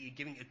 we will be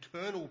giving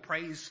eternal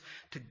praise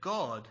to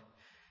God,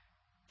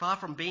 far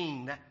from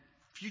being that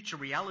future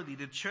reality,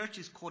 the church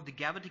is called to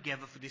gather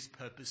together for this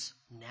purpose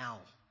now,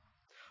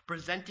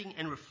 presenting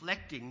and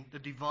reflecting the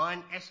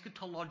divine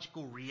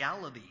eschatological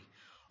reality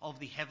of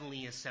the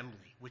heavenly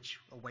assembly which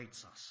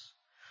awaits us.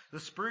 The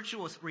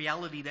spiritual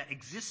reality that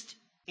exists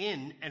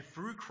in and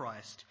through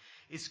Christ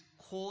is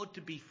called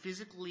to be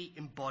physically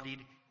embodied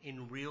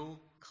in real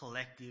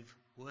collective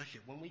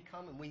worship. When we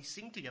come and we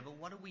sing together,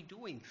 what are we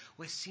doing?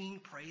 We're singing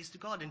praise to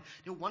God.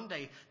 And one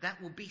day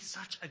that will be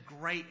such a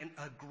great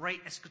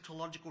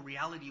eschatological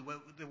reality where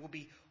there will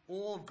be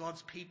all of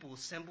God's people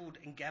assembled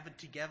and gathered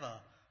together,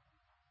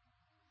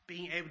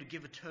 being able to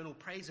give eternal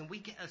praise. And we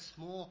get a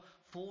small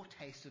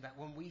foretaste of that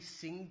when we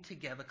sing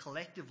together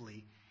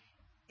collectively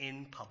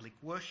in public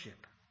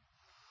worship.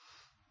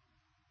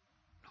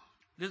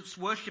 This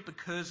worship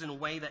occurs in a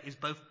way that is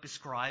both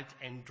prescribed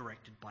and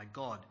directed by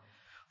God.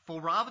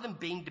 For rather than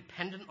being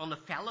dependent on the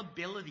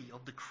fallibility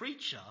of the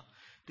creature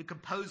to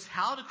compose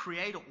how the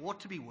Creator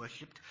ought to be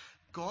worshipped,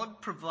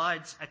 God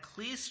provides a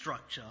clear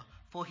structure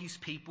for his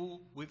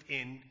people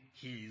within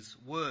his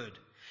word.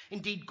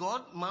 Indeed,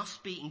 God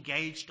must be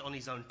engaged on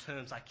his own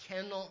terms. I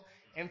cannot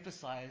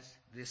emphasize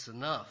this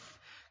enough.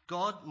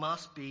 God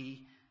must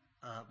be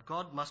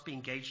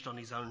engaged on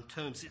his own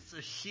terms. It's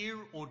a sheer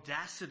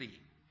audacity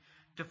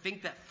to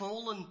think that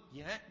fallen,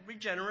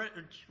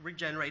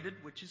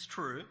 regenerated, which is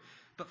true,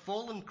 but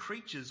fallen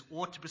creatures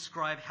ought to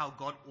prescribe how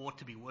God ought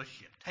to be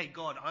worshipped. Hey,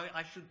 God,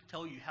 I should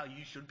tell you how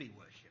you should be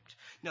worshipped.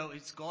 No,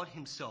 it's God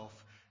himself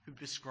who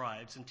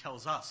prescribes and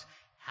tells us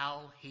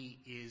how he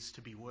is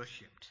to be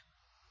worshipped.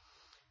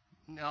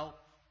 Now,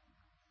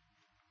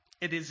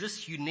 it is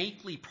this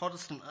uniquely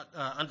Protestant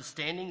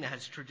understanding that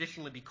has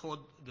traditionally been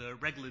called the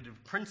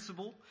regulative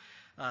principle,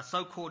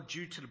 so called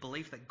due to the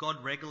belief that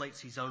God regulates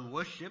his own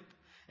worship,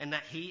 and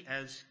that he,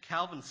 as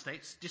Calvin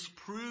states,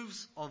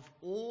 disapproves of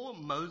all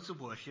modes of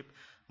worship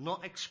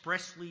not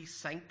expressly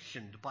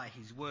sanctioned by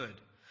his word.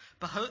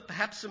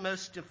 Perhaps the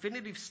most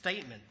definitive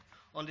statement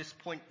on this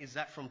point is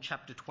that from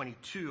chapter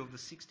 22 of the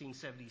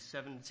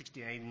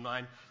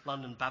 1677-1689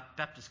 London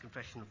Baptist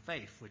Confession of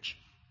Faith, which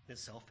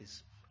itself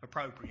is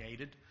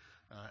appropriated,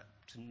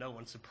 to no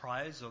one's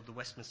surprise, of the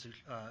Westminster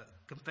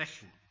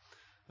Confession,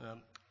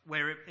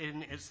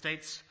 wherein it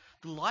states,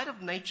 "The light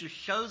of nature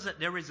shows that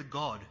there is a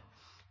God,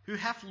 who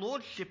hath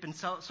lordship and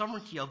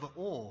sovereignty over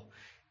all,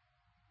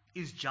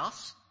 is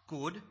just,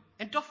 good,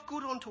 and doth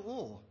good unto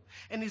all,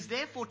 and is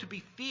therefore to be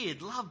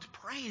feared, loved,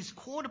 praised,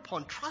 called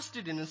upon,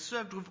 trusted in, and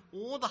served with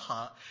all the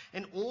heart,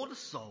 and all the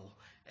soul,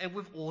 and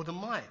with all the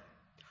might.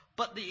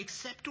 But the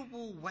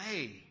acceptable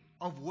way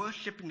of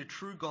worshipping the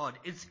true God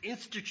is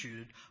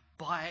instituted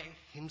by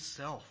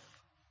himself,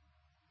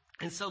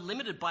 and so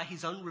limited by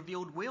his own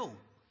revealed will,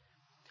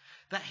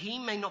 that he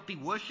may not be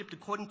worshipped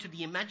according to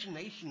the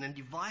imagination and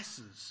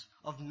devices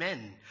of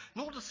men,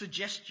 nor the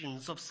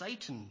suggestions of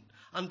Satan,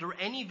 under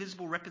any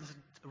visible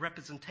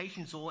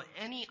representations or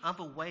any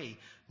other way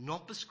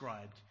not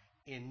prescribed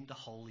in the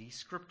Holy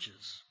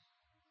Scriptures."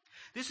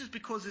 This is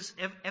because it's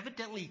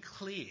evidently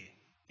clear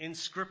in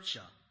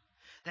Scripture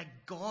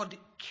that God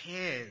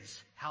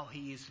cares how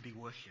he is to be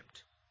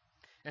worshipped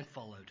and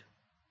followed.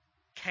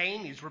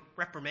 Cain is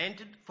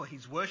reprimanded for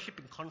his worship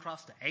in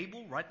contrast to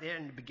Abel, right there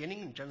in the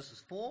beginning in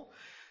Genesis 4.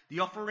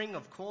 The offering,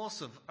 of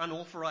course, of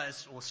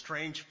unauthorized or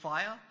strange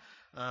fire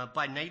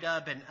by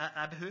Nadab and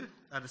Abihu,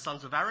 the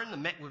sons of Aaron,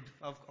 and met with,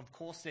 of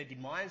course, their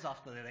demise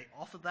after they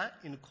offered that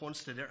in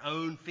accordance to their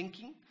own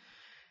thinking.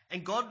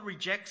 And God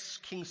rejects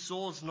King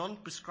Saul's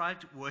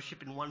non-prescribed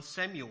worship in 1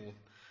 Samuel,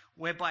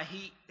 whereby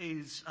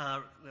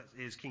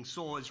King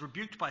Saul is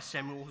rebuked by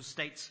Samuel, who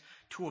states,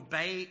 "To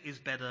obey is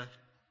better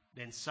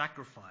than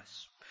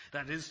sacrifice."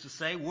 That is to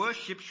say,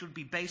 worship should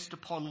be based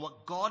upon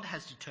what God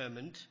has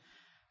determined,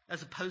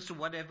 as opposed to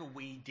whatever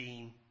we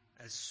deem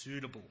as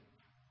suitable.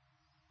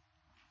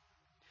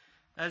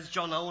 As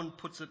John Owen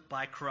puts it,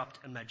 by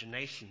corrupt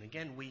imagination.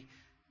 Again,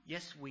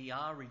 we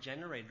are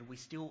regenerated. We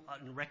still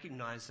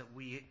recognize that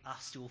we are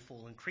still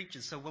fallen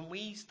creatures. So when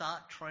we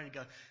start trying to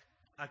go,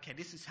 okay,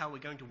 this is how we're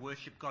going to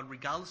worship God,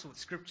 regardless of what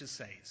Scripture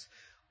says,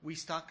 we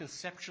start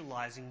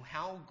conceptualizing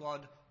how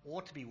God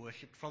ought to be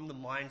worshipped from the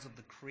minds of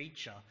the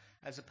creature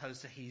as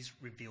opposed to his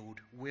revealed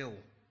will.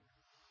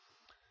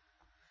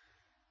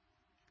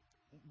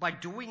 By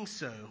doing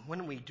so,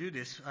 when we do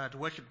this, to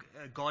worship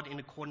God in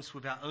accordance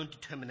with our own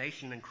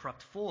determination and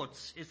corrupt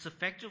thoughts, it's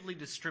effectively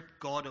to strip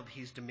God of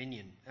his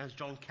dominion. As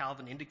John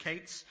Calvin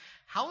indicates,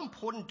 how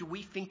important do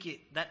we think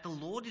it that the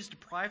Lord is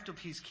deprived of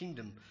his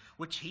kingdom,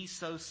 which he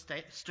so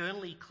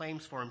sternly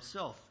claims for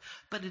himself,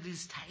 but it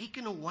is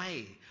taken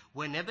away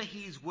whenever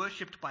he is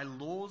worshipped by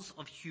laws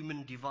of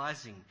human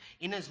devising,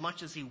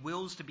 inasmuch as he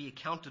wills to be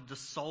accounted the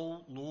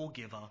sole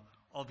lawgiver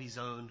of his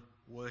own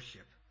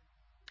worship.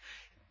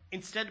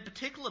 Instead,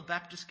 particular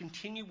Baptists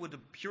continue with a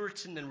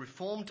Puritan and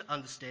Reformed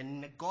understanding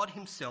that God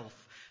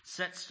himself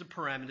sets the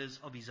parameters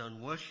of his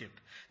own worship.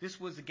 This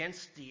was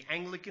against the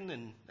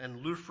Anglican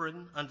and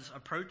Lutheran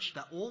approach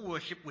that all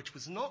worship which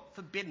was not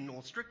forbidden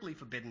or strictly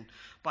forbidden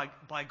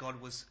by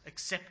God was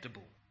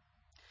acceptable.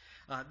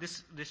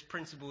 This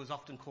principle is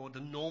often called the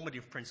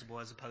normative principle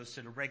as opposed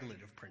to the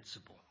regulative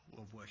principle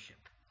of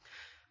worship.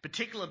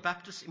 Particular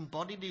Baptists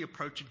embody the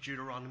approach of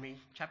Deuteronomy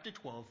chapter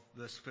 12,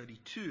 verse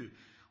 32,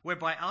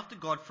 whereby after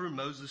God through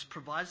Moses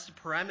provides the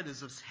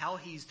parameters of how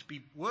he is to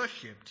be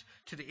worshipped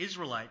to the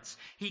Israelites,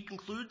 he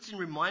concludes in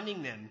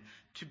reminding them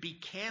to be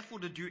careful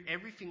to do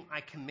everything I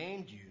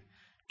command you.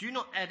 Do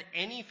not add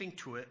anything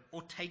to it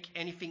or take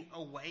anything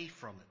away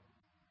from it.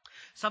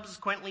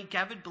 Subsequently,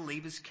 gathered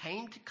believers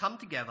come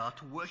together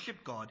to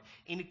worship God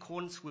in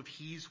accordance with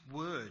his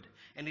word,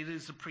 and it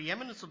is the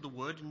preeminence of the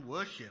word in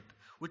worship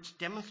which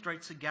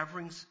demonstrates the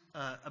gathering's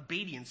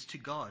obedience to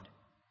God.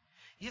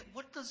 Yet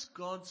what does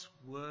God's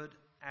word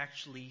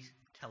actually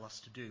tell us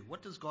to do?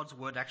 What does God's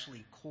word actually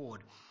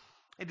accord?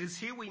 It is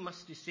here we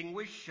must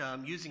distinguish,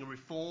 using a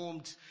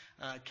reformed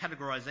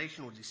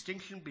categorization or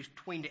distinction,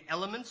 between the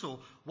elements,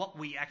 or what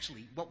we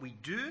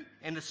do,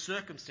 and the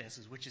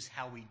circumstances, which is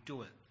how we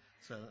do it.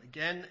 So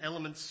again,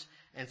 elements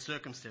and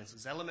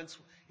circumstances. Elements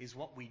is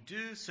what we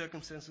do,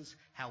 circumstances,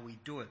 how we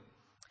do it.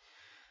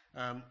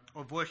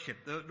 of worship.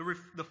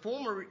 The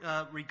former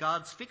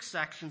regards fixed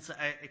actions that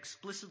are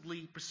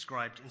explicitly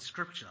prescribed in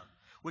Scripture,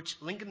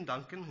 which Lincoln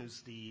Duncan,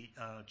 who's the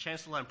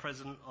Chancellor and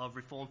President of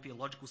Reformed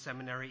Theological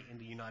Seminary in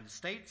the United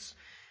States,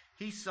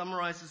 he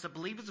summarizes that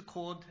believers are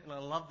called, and I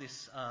love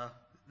this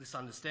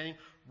understanding,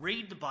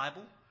 read the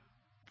Bible,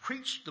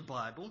 preach the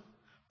Bible,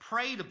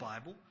 pray the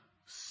Bible,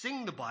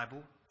 sing the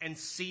Bible, and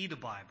see the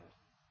Bible.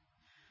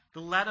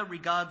 The latter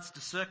regards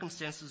the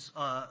circumstances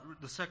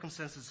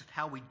of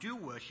how we do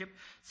worship,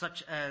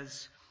 such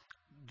as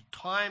the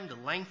time, the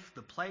length,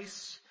 the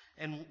place,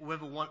 and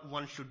whether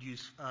one should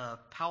use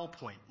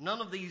PowerPoint.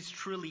 None of these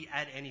truly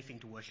add anything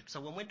to worship.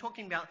 So when we're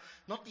talking about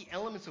not the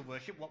elements of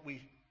worship, what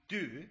we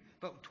do,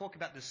 but we talk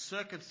about the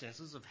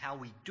circumstances of how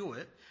we do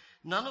it,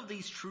 none of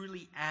these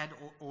truly add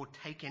or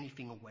take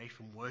anything away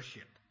from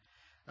worship.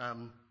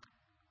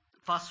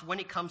 Thus, when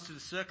it comes to the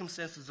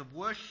circumstances of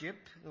worship,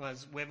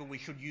 as whether we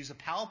should use a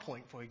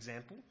PowerPoint, for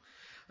example,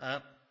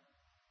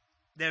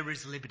 there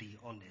is liberty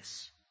on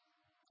this.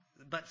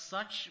 But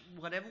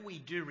whatever we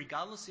do,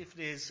 regardless if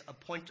there's a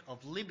point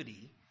of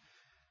liberty,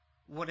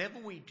 whatever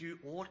we do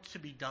ought to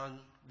be done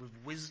with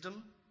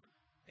wisdom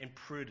and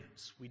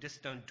prudence. We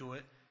just don't do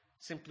it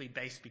simply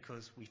based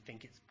because we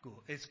think it's good,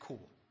 it's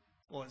cool,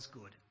 or it's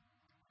good.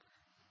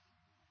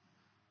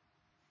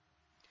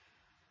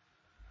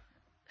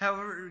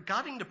 However,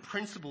 regarding the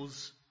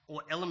principles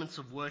or elements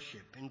of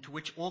worship into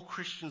which all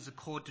Christians are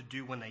called to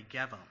do when they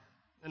gather,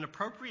 an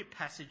appropriate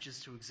passage is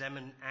to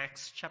examine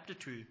Acts chapter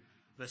 2,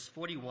 verse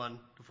 41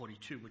 to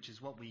 42, which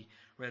is what we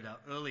read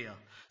out earlier.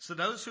 So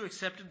those who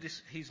accepted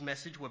his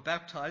message were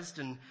baptized,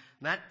 and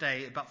that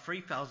day about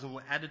 3,000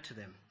 were added to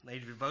them. They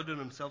devoted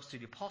themselves to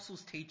the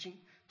apostles' teaching,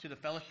 to the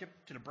fellowship,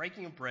 to the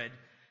breaking of bread,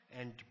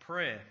 and to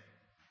prayer.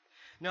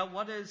 Now,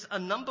 what is a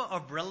number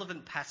of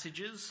relevant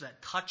passages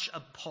that touch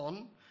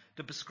upon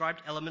the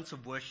prescribed elements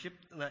of worship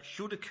that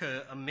should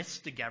occur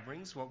amidst the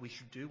gatherings, what we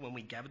should do when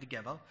we gather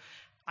together.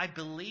 I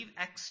believe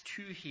Acts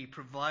 2 here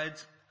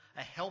provides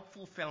a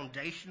helpful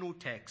foundational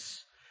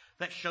text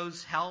that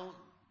shows how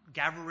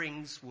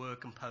gatherings were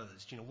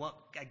composed, what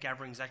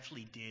gatherings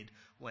actually did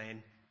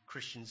when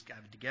Christians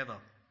gathered together.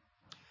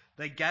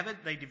 They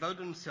devoted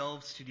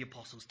themselves to the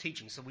apostles'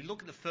 teaching. So we look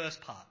at the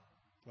first part,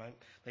 right?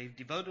 They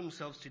devoted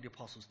themselves to the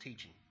apostles'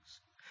 teachings.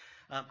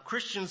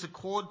 Christians are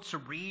called to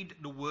read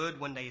the word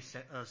when they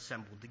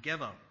assemble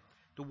together.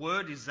 The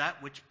word is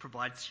that which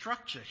provides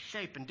structure,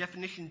 shape, and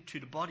definition to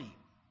the body.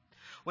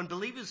 When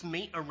believers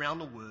meet around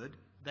the word,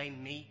 they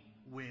meet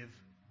with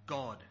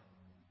God,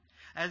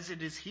 as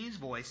it is his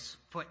voice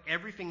for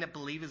everything that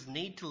believers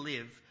need to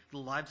live the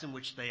lives in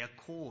which they are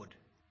called.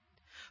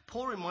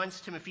 Paul reminds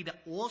Timothy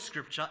that all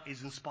Scripture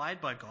is inspired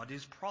by God,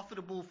 is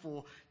profitable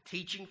for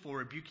teaching, for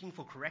rebuking,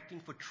 for correcting,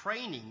 for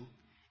training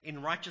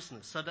in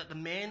righteousness, so that the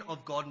man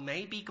of God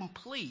may be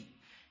complete,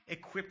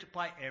 equipped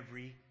by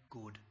every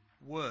good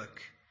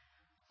work.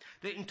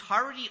 The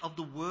entirety of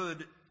the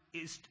word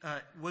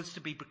was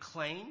to be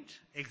proclaimed,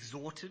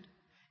 exhorted,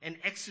 and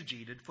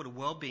exegeted for the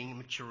well-being and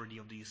maturity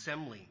of the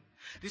assembly.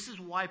 This is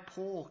why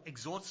Paul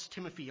exhorts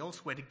Timothy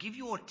elsewhere to give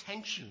your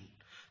attention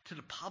to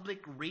the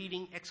public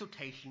reading,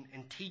 exhortation,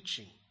 and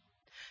teaching.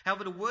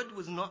 However, the word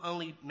was not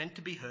only meant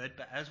to be heard,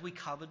 but as we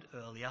covered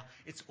earlier,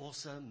 it's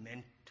also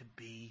meant to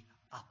be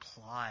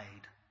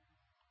applied.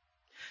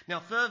 Now,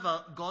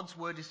 further, God's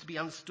word is to be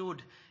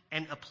understood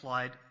and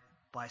applied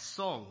by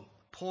song.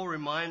 Paul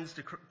reminds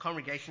the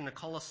congregation of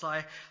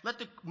Colossae, let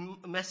the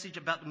message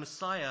about the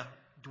Messiah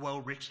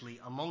dwell richly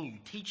among you,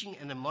 teaching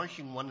and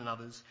admonishing one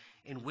another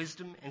in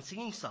wisdom and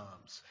singing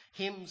psalms,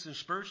 hymns and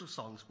spiritual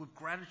songs with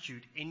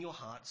gratitude in your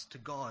hearts to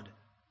God.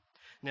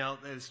 Now,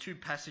 there's two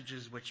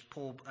passages which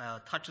Paul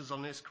touches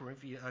on this,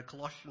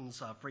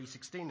 Colossians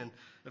 3:16 and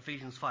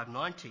Ephesians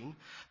 5:19.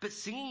 But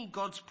singing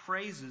God's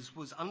praises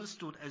was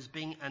understood as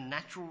being a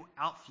natural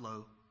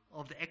outflow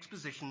of the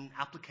exposition and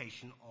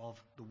application of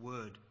the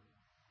word.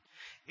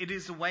 It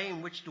is the way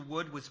in which the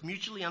word was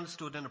mutually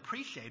understood and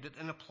appreciated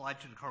and applied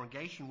to the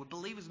congregation, with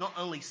believers not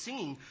only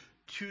singing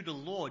to the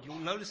Lord. You'll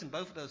notice in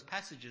both of those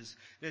passages,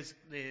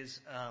 there's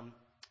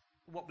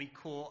what we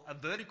call a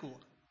vertical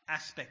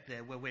aspect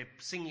there, where we're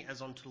singing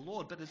as unto the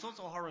Lord, but there's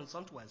also a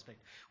horizontal aspect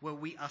where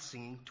we are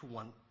singing to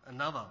one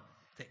another,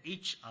 to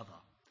each other.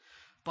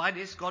 By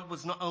this, God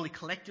was not only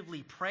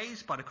collectively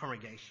praised by the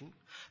congregation,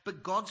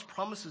 but God's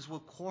promises were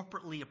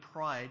corporately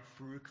applied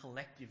through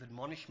collective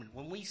admonishment.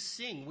 When we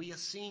sing, we are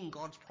singing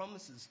God's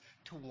promises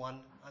to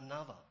one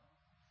another.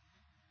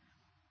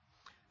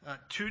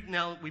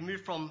 Now we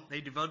move from they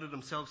devoted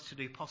themselves to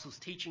the apostles'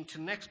 teaching to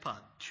the next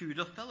part, to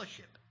the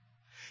fellowship.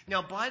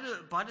 Now, by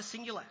the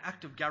singular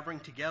act of gathering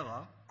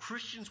together,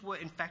 Christians were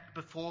in fact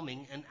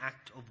performing an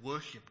act of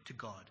worship to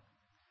God.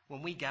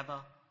 When we gather,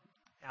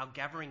 our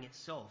gathering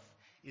itself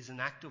is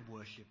an act of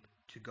worship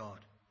to God.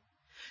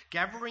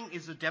 Gathering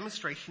is a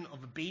demonstration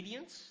of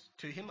obedience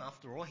to him.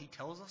 After all, he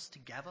tells us to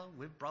gather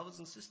with brothers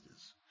and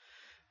sisters.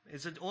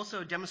 It's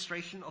also a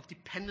demonstration of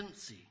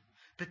dependency,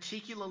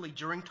 particularly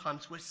during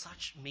times where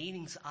such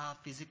meetings are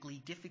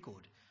physically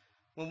difficult.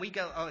 When we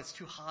go, oh, it's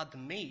too hard to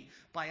meet,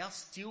 by us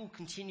still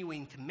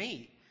continuing to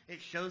meet,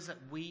 it shows that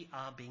we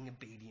are being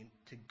obedient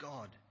to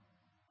God.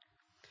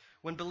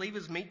 When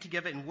believers meet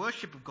together in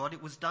worship of God,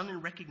 it was done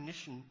in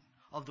recognition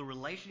of the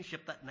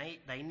relationship that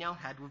they now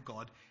had with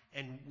God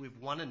and with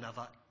one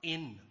another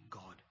in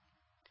God.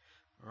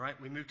 All right,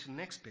 we move to the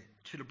next bit,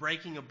 to the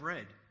breaking of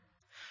bread.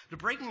 The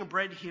breaking of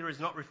bread here is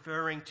not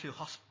referring to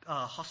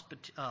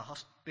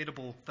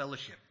hospitable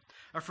fellowship.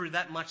 Through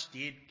that much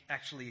did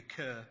actually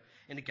occur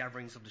in the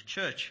gatherings of the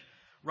church.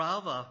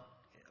 Rather,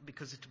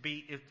 because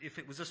if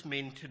it was just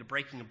meant to the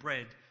breaking of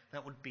bread,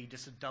 that would be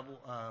just a double,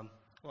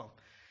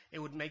 it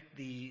would make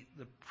the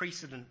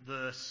precedent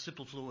verse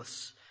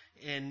superfluous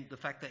in the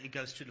fact that it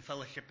goes to the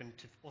fellowship and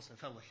to also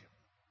fellowship.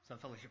 So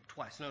fellowship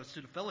twice. No, it's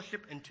to the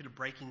fellowship and to the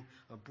breaking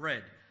of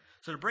bread.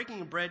 So the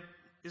breaking of bread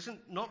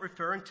isn't not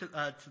referring to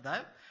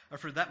that, or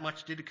for that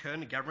much did occur in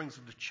the gatherings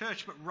of the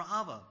church, but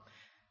rather,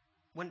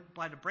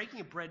 by the breaking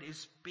of bread is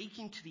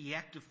speaking to the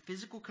act of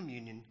physical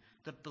communion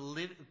that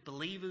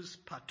believers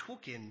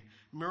partook in,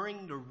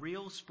 mirroring the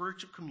real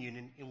spiritual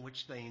communion in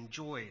which they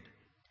enjoyed.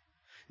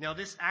 Now,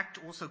 this act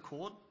also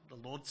called the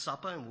Lord's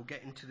Supper, and we'll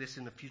get into this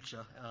in the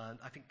future,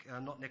 I think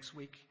not next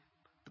week,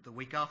 but the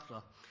week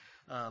after.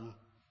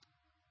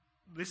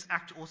 This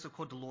act, also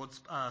called the Lord's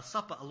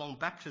Supper, along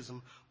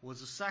baptism,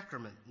 was a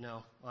sacrament.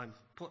 Now, I'm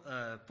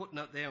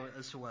footnote there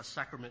as to what a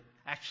sacrament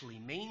actually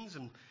means,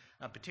 and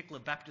particular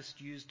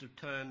Baptists use the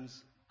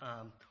terms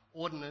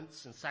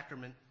ordinance and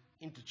sacrament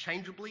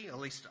interchangeably, at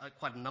least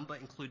quite a number,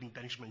 including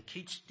Benjamin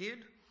Keach did.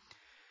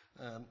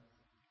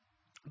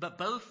 But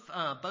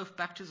both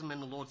baptism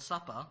and the Lord's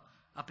Supper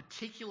are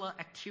particular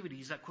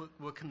activities that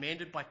were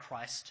commanded by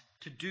Christ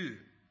to do.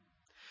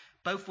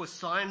 Both were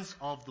signs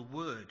of the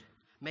Word,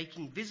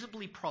 making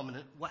visibly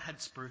prominent what had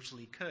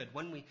spiritually occurred.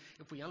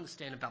 If we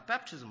understand about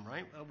baptism,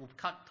 right, we'll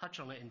touch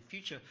on it in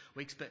future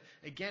weeks, but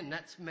again,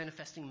 that's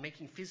manifesting,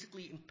 making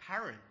physically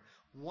apparent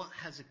what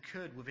has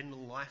occurred within the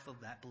life of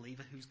that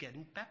believer who's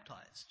getting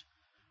baptized,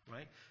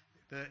 right?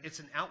 It's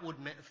an outward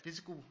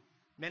physical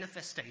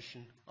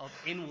manifestation of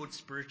inward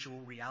spiritual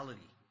reality.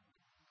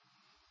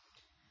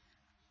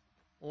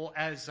 Or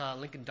as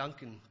Lincoln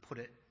Duncan put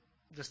it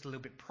just a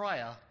little bit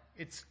prior,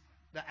 it's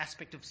the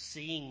aspect of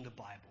seeing the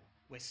Bible.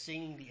 We're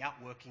seeing the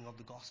outworking of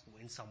the gospel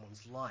in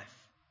someone's life.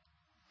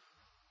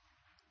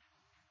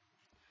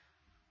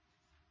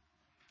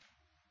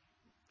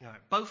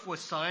 Both were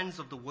signs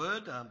of the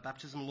Word.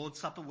 Baptism and Lord's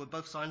Supper were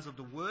both signs of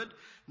the Word,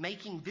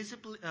 making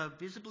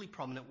visibly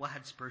prominent what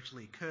had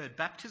spiritually occurred.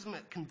 Baptism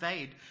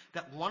conveyed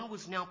that one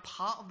was now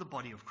part of the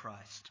body of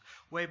Christ,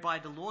 whereby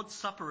the Lord's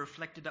Supper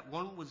reflected that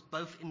one was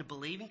both in the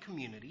believing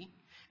community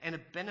and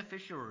a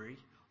beneficiary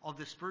of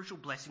the spiritual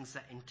blessings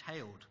that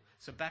entailed.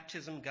 So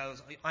baptism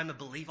goes, I'm a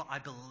believer, I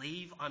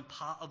believe I'm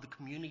part of the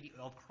community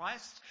of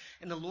Christ.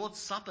 And the Lord's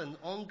Supper, an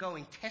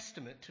ongoing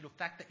testament to the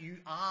fact that you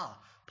are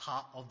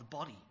part of the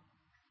body.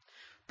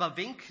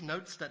 Bavinck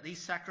notes that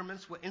these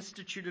sacraments were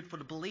instituted for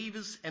the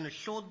believers and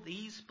assured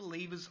these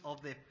believers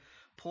of their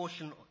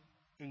portion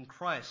in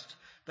Christ.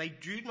 They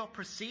do not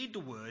precede the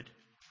word,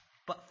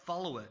 but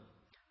follow it.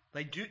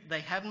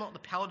 They have not the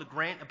power to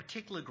grant a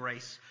particular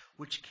grace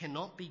which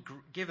cannot be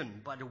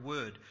given by the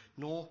word,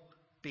 nor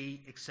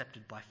be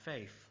accepted by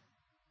faith.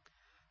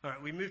 All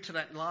right, we move to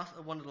that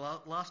one of the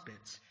last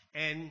bits,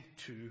 and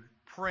to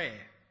prayer.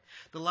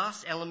 The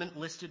last element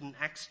listed in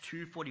Acts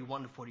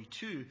 2:41 to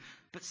 42,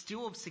 but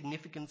still of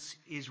significance,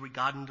 is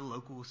regarding the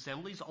local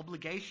assembly's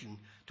obligation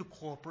to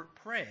corporate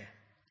prayer.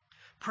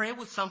 Prayer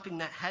was something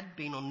that had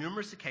been on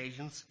numerous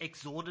occasions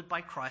exhorted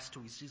by Christ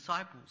to his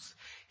disciples.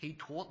 He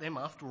taught them,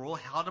 after all,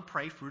 how to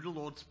pray through the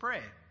Lord's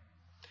Prayer.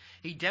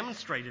 He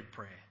demonstrated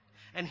prayer,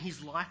 and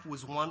his life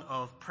was one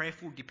of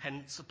prayerful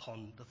dependence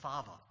upon the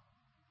Father.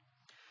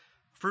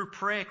 Through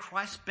prayer,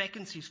 Christ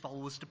beckons his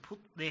followers to put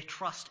their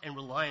trust and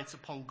reliance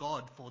upon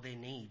God for their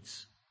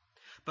needs,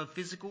 both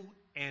physical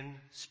and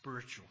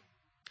spiritual.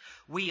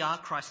 We are,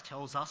 Christ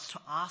tells us,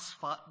 to ask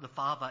the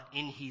Father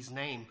in his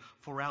name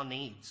for our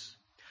needs.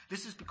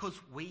 This is because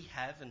we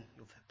have, and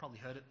you've probably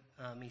heard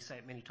me say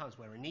it many times,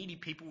 we're a needy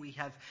people, we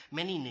have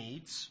many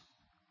needs.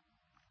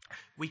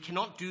 We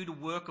cannot do the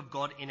work of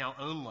God in our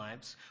own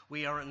lives.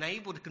 We are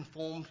unable to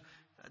conform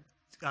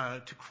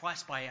to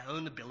Christ by our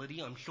own ability.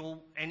 I'm sure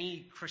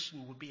any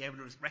Christian would be able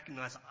to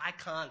recognize I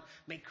can't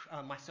make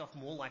myself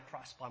more like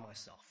Christ by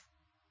myself.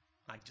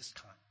 I just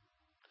can't.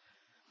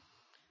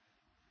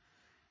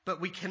 But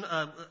we can,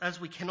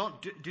 as we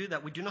cannot do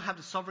that, we do not have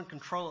the sovereign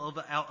control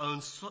over our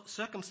own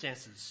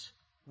circumstances.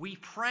 We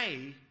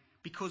pray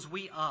because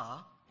we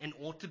are, and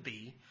ought to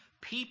be,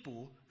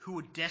 people who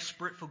are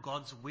desperate for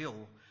God's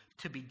will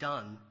to be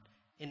done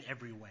in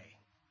every way.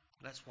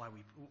 That's why we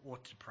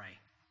ought to pray.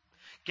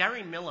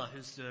 Gary Miller,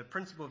 who's the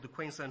principal of the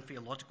Queensland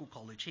Theological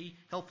College, he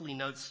helpfully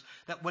notes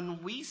that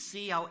when we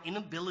see our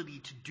inability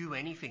to do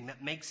anything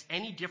that makes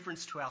any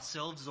difference to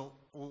ourselves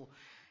or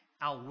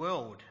our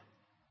world,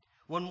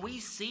 when we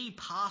see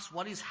past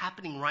what is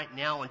happening right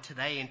now and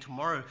today and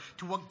tomorrow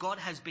to what God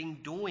has been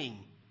doing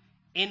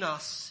in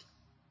us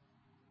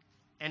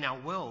and our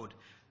world,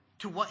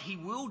 to what he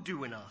will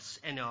do in us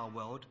and our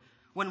world,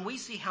 when we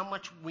see how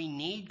much we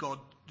need God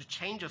to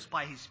change us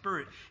by his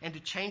Spirit and to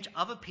change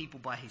other people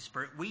by his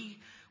Spirit,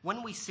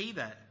 when we see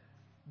that,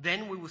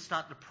 then we will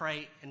start to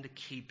pray and to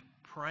keep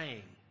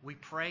praying. We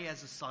pray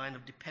as a sign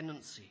of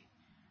dependency,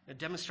 a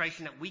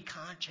demonstration that we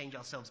can't change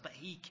ourselves, but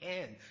he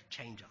can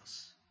change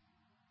us.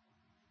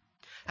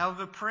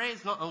 However, prayer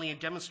is not only a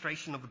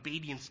demonstration of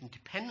obedience and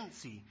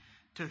dependency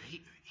to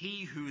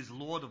he who is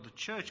Lord of the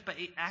church, but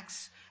it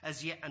acts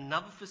as yet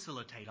another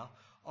facilitator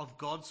of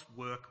God's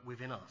work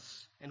within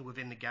us and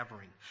within the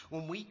gathering.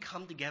 When we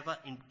come together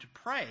to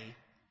pray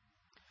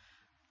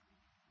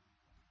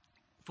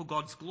for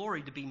God's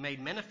glory to be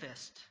made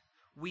manifest,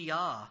 we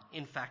are,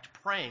 in fact,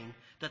 praying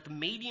that the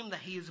medium that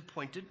he has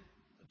appointed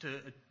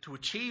to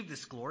achieve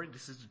this glory,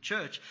 this is the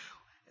church,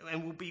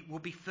 and will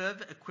be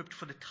further equipped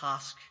for the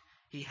task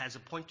he has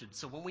appointed.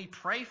 So when we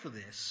pray for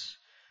this,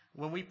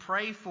 when we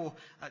pray for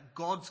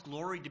God's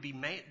glory to be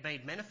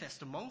made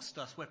manifest amongst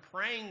us, we're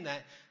praying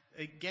that,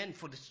 again,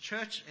 for this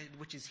church,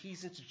 which is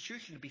his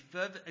institution, to be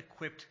further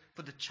equipped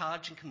for the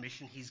charge and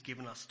commission he's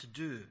given us to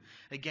do.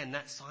 Again,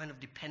 that sign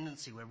of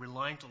dependency, we're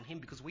reliant on him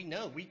because we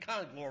know we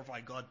can't glorify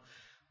God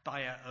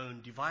by our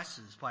own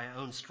devices, by our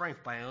own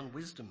strength, by our own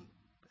wisdom,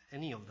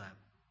 any of that.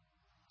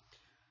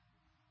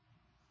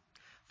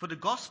 For the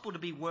gospel to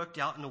be worked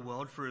out in the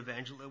world for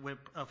evangelism,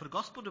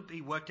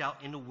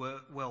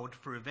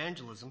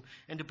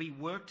 and to be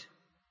worked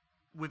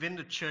within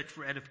the church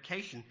for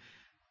edification,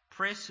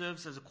 prayer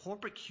serves as a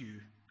corporate cue,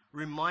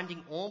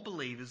 reminding all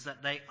believers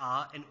that they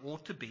are and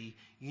ought to be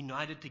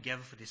united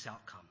together for this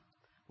outcome,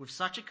 with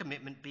such a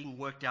commitment being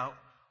worked out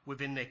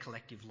within their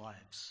collective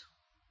lives.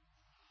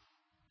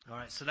 All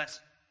right, so that's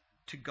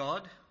to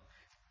God.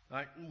 All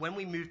right, when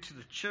we move to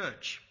the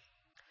church,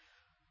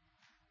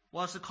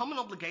 whilst the common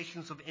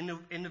obligations of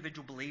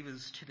individual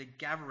believers to the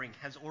gathering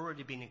has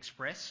already been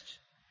expressed,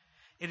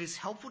 it is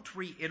helpful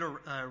to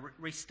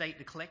restate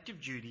the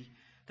collective duty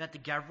that the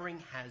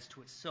gathering has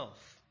to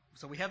itself.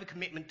 So we have a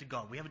commitment to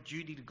God. We have a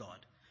duty to God,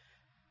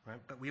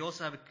 right? But we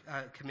also have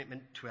a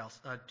commitment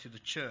to the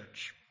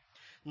church.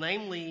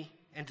 Namely,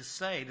 and to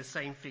say the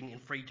same thing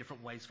in three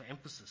different ways for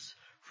emphasis: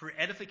 through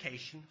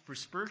edification, through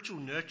spiritual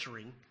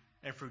nurturing,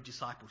 and through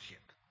discipleship.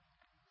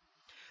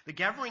 The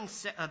gathering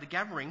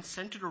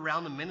centered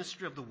around the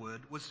ministry of the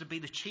word was to be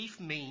the chief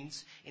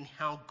means in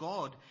how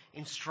God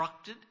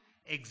instructed,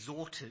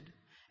 exhorted,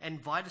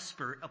 and by the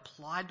Spirit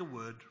applied the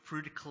word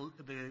through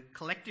the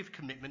collective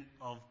commitment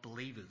of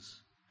believers.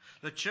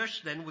 The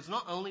church then was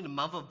not only the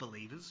mother of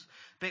believers,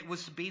 but it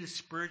was to be the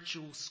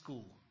spiritual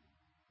school,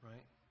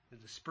 right?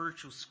 The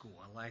spiritual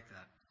school, I like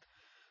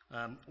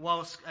that.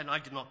 And I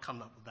did not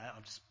come up with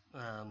that.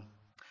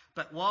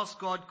 But whilst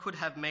God could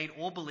have made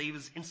all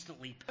believers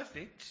instantly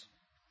perfect,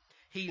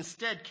 he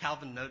instead,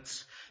 Calvin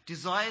notes,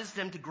 desires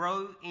them to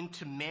grow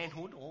into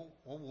manhood or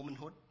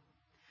womanhood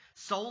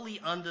solely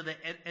under the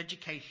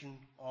education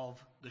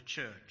of the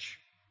church.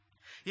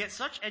 Yet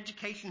such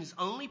education is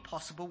only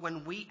possible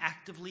when we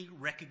actively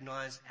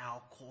recognize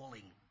our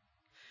calling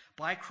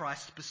by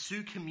Christ to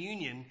pursue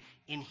communion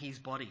in his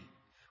body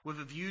with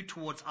a view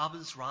towards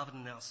others rather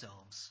than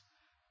ourselves.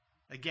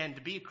 Again,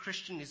 to be a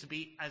Christian is to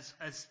be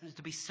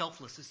to be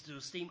selfless, is to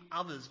esteem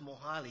others more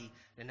highly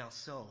than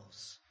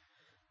ourselves.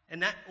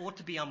 And that ought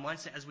to be our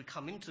mindset as we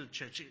come into the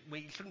church.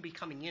 We shouldn't be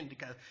coming in to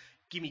go,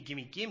 gimme,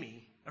 gimme,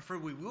 gimme. For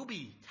we will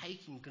be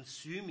taking,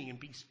 consuming, and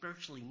being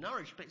spiritually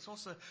nourished. But it's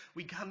also,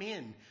 we come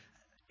in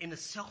a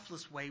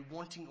selfless way,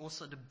 wanting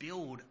also to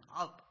build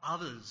up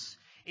others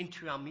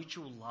into our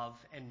mutual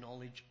love and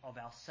knowledge of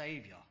our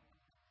Saviour.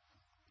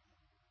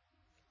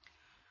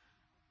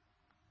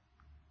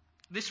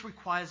 This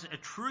requires a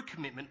true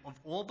commitment of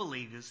all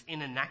believers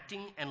in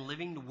enacting and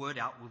living the word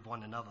out with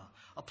one another,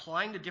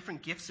 applying the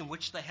different gifts in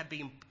which they have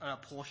been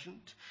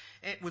apportioned.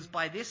 It was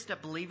by this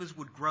that believers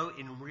would grow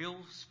in real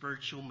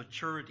spiritual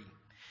maturity.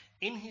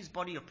 In his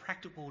body of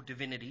practical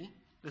divinity,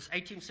 this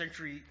 18th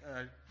century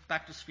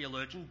Baptist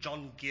theologian,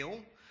 John Gill,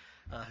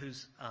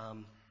 who's a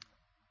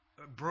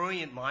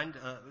brilliant mind,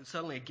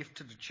 certainly a gift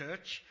to the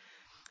church,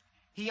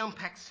 he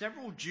unpacked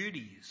several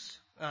duties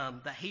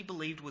that he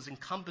believed was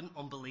incumbent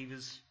on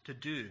believers to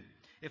do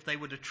if they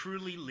were to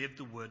truly live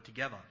the word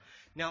together.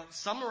 Now,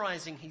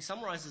 he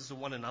summarizes the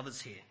one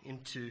another's here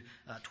into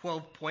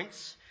 12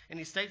 points, and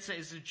he states that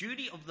it's the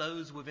duty of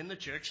those within the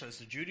church, so it's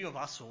the duty of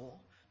us all,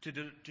 to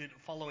do the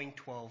following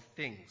 12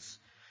 things.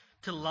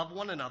 To love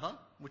one another,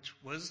 which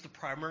was the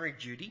primary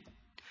duty.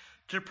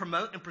 To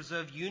promote and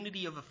preserve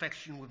unity of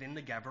affection within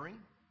the gathering.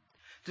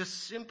 To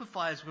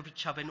sympathize with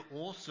each other in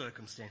all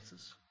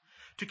circumstances.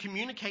 To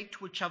communicate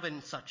to each other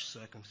in such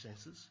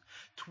circumstances,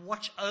 to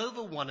watch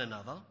over one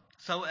another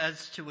so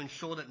as to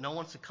ensure that no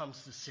one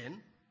succumbs to sin,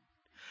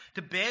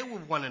 to bear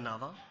with one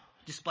another,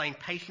 displaying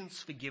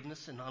patience,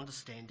 forgiveness, and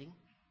understanding,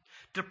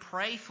 to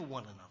pray for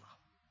one another,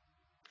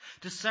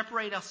 to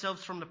separate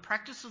ourselves from the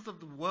practices of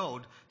the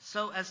world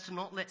so as to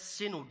not let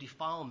sin or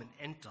defilement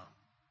enter,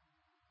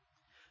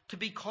 to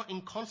be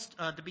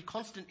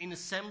constant in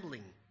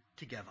assembling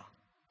together,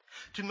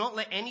 To not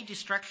let any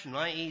distraction,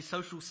 i.e.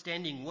 social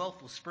standing,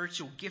 wealth, or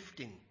spiritual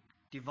gifting,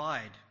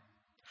 divide.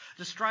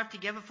 To strive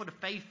together for the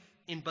faith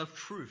in both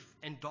truth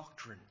and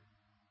doctrine.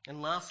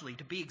 And lastly,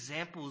 to be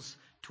examples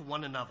to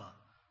one another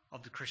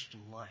of the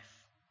Christian life.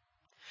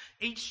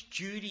 Each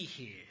duty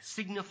here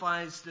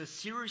signifies the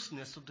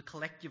seriousness of the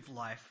collective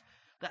life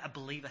that a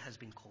believer has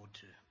been called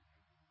to.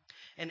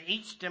 And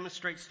each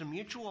demonstrates the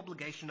mutual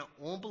obligation that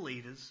all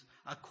believers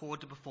are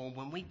called to perform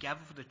when we gather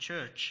for the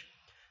church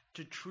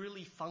to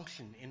truly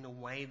function in the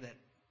way that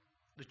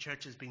the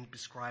church has been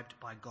prescribed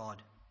by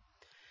God.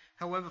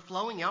 However,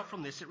 flowing out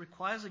from this, it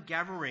requires a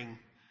gathering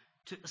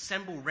to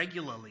assemble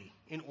regularly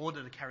in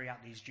order to carry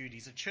out these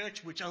duties. A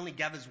church which only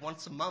gathers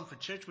once a month, a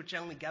church which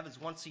only gathers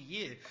once a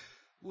year,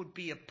 would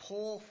be a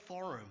poor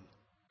forum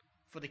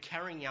for the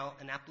carrying out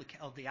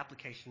of the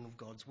application of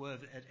God's word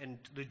and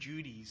the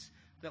duties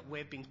that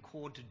we've been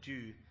called to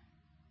do,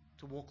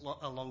 to walk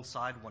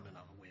alongside one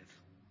another with.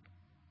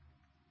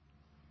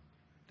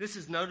 This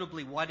is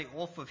notably why the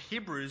author of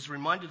Hebrews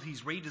reminded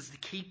his readers to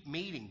keep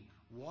meeting.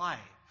 Why?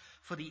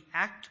 For the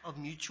act of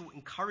mutual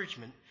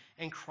encouragement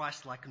and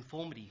Christ-like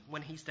conformity,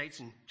 when he states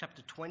in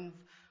chapter 20,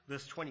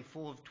 verse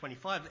 24 of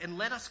 25, and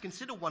let us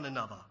consider one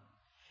another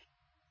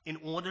in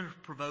order to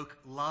provoke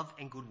love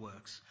and good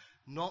works,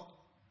 not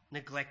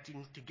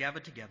neglecting to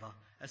gather together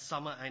as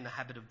some are in the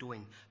habit of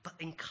doing, but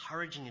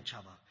encouraging each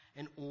other,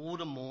 and all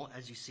the more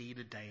as you see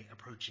the day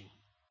approaching.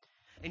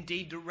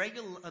 Indeed, the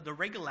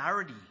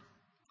regularity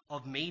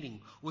of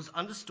meeting was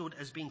understood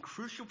as being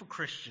crucial for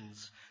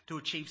Christians to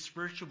achieve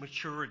spiritual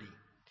maturity,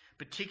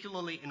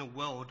 particularly in a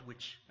world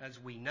which, as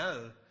we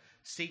know,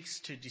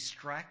 seeks to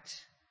distract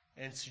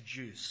and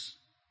seduce.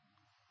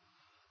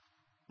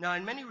 Now,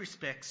 in many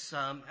respects,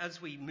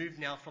 as we move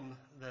now from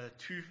the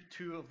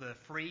two of the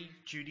three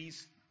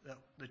duties that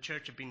the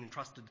church have been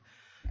entrusted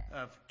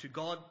to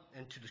God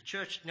and to the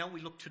church, now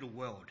we look to the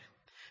world.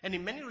 And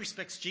in many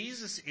respects,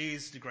 Jesus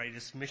is the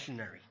greatest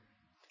missionary.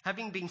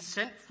 Having been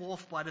sent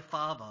forth by the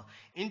Father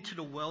into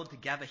the world to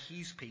gather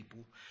his people,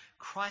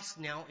 Christ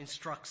now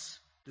instructs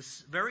the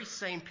very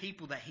same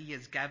people that he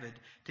has gathered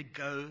to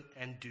go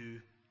and do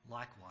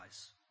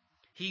likewise.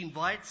 He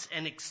invites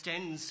and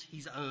extends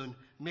his own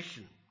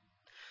mission,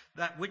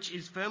 that which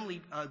is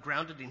firmly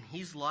grounded in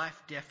his life,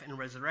 death, and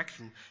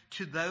resurrection,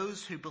 to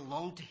those who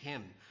belong to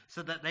him,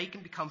 so that they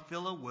can become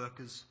fellow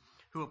workers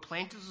who are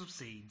planters of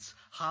seeds,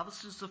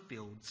 harvesters of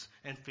fields,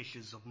 and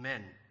fishers of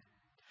men.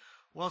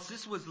 Whilst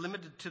this was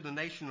limited to the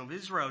nation of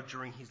Israel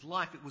during his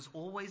life, it was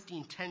always the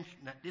intention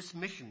that this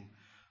mission,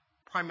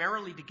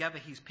 primarily to gather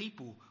his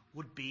people,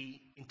 would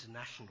be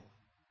international.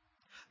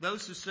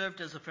 Those who served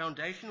as a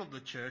foundation of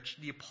the church,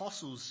 the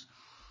apostles,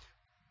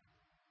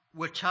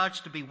 were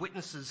charged to be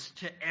witnesses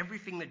to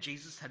everything that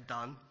Jesus had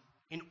done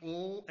in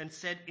all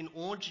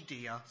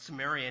Judea,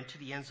 Samaria, and to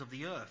the ends of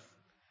the earth.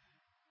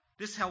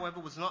 This, however,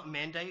 was not a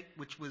mandate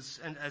which was,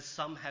 and as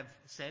some have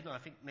said, and I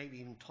think maybe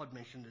even Todd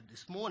mentioned it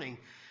this morning,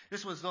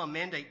 this was not a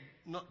mandate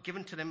not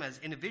given to them as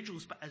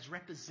individuals, but as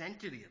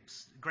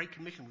representatives. The Great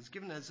Commission was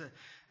given as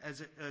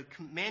a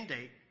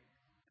mandate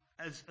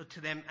to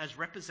them as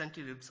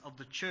representatives of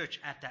the church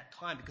at that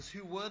time. Because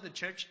who were the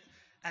church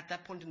at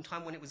that point in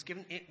time when it was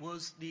given? It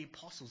was the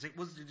apostles. It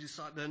was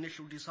the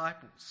initial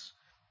disciples.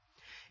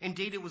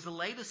 Indeed, it was the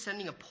later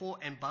sending of Paul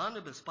and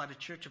Barnabas by the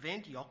church of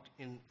Antioch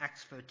in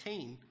Acts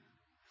 13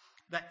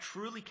 that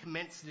truly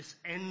commenced this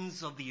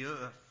ends of the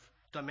earth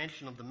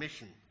dimension of the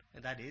mission,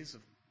 and that is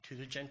to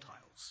the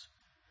Gentiles.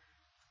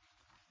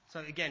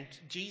 So again,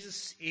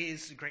 Jesus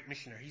is the great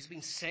missionary. He's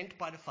been sent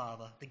by the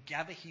Father to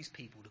gather his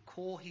people, to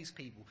call his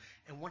people.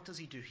 And what does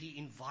he do? He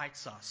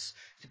invites us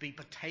to be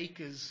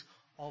partakers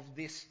of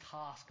this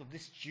task, of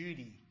this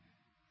duty,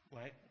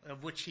 right,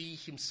 of which he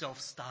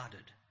himself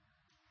started.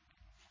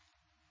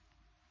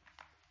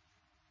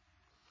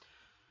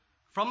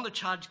 From the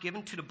charge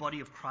given to the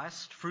body of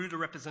Christ through the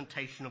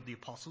representation of the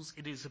apostles,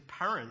 it is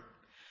apparent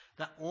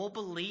that all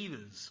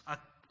believers are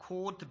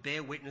called to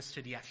bear witness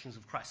to the actions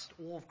of Christ.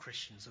 All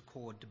Christians are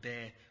called to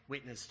bear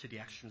witness to the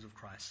actions of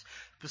Christ,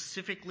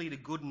 specifically the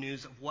good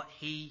news of what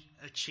he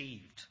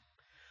achieved.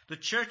 The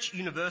church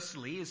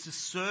universally is to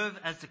serve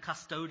as the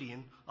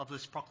custodian of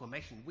this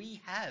proclamation.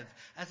 We have,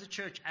 as a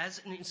church, as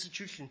an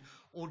institution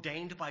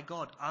ordained by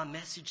God, our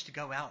message to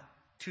go out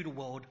to the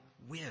world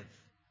with.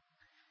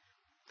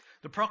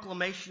 This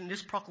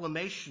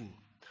proclamation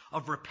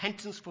of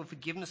repentance for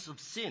forgiveness of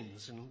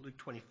sins in Luke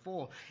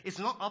 24 is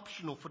not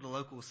optional for the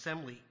local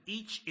assembly.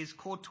 Each is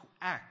called to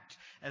act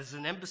as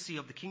an embassy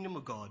of the kingdom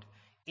of God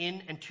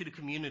in and to the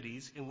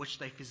communities in which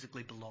they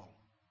physically belong.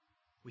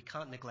 We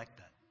can't neglect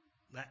that.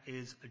 That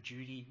is a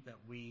duty that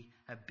we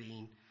have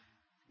been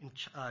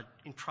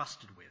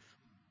entrusted with.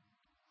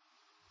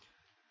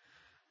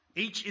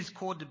 Each is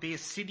called to be a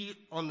city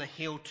on the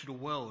hill to the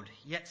world,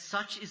 yet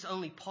such is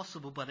only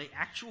possible by the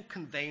actual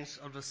conveyance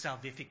of a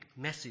salvific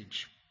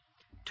message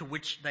to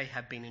which they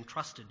have been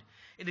entrusted.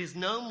 It is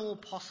no more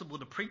possible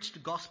to preach the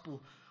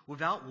gospel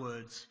without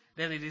words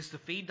than it is to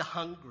feed the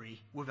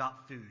hungry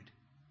without food.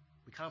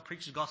 We can't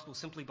preach the gospel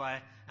simply by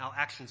our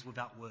actions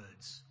without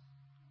words.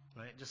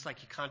 right? Just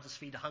like you can't just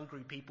feed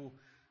hungry people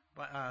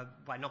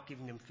by not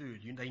giving them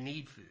food. They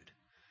need food.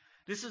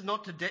 This is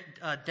not to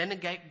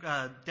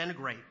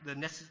denigrate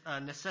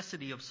the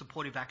necessity of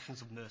supportive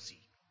actions of mercy.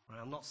 Right?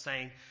 I'm not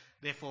saying,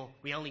 therefore,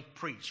 we only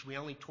preach, we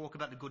only talk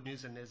about the good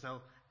news and there's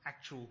no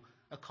actual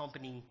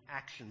accompanying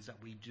actions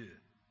that we do.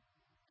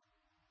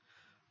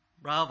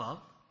 Rather,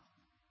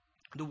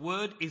 the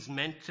word is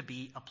meant to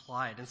be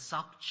applied, and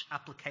such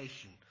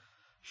application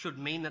should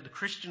mean that the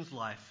Christian's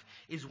life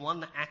is one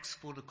that acts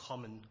for the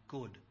common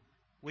good.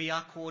 We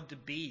are called to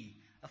be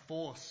a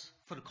force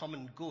for the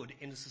common good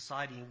in the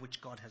society in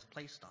which God has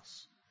placed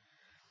us.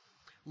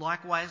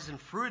 Likewise, and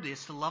through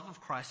this, the love of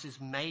Christ is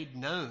made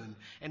known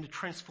and the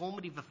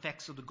transformative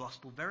effects of the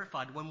gospel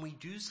verified when we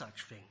do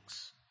such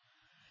things.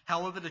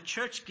 However, the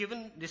church,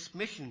 given this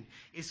mission,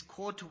 is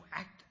called to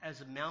act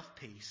as a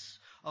mouthpiece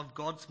of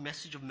God's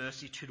message of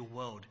mercy to the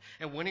world.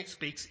 And when it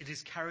speaks, it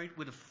is carried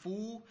with the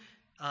full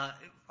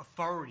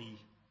authority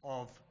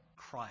of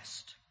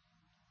Christ.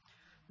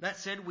 That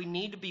said, we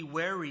need to be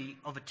wary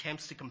of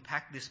attempts to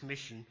compact this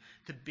mission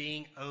to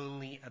being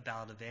only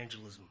about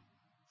evangelism.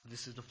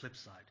 This is the flip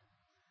side.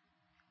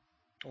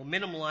 Or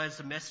minimalize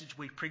the message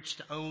we preach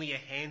to only a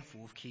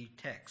handful of key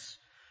texts.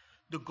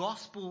 The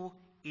gospel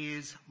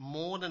is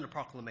more than a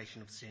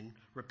proclamation of sin,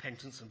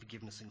 repentance, and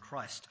forgiveness in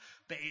Christ,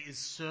 but it is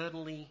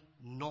certainly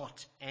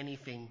not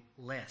anything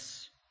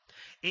less.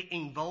 It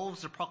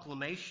involves a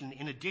proclamation,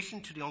 in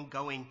addition to the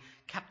ongoing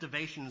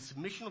captivation and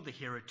submission of the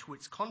hearer to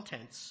its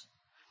contents.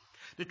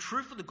 The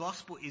truth of the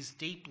gospel is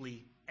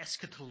deeply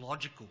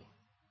eschatological,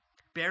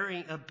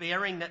 bearing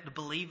that the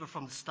believer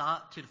from the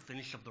start to the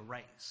finish of the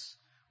race.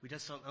 We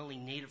just don't only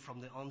need it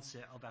from the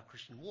onset of our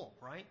Christian walk,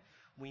 right?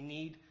 We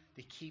need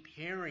to keep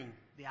hearing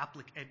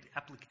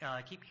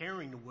keep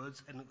hearing the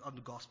words of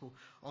the gospel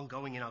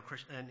ongoing in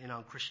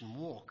our Christian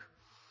walk.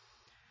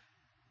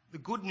 The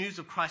good news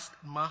of Christ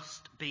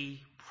must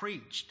be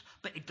preached,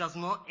 but it does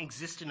not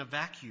exist in a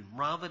vacuum.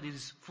 Rather, it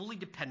is fully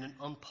dependent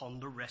upon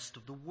the rest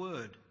of the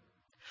word,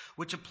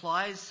 which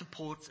applies,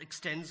 supports,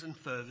 extends, and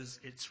furthers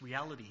its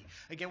reality.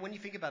 Again, when you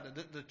think about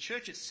it, the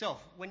church itself,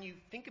 when you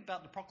think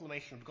about the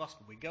proclamation of the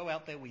gospel, we go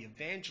out there, we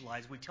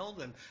evangelize, we tell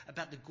them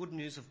about the good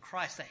news of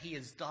Christ, that he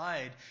has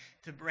died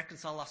to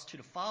reconcile us to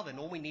the Father, and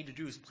all we need to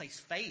do is place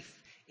faith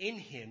in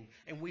him,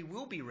 and we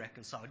will be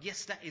reconciled.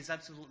 Yes, that is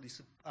absolutely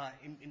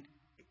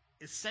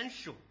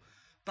essential.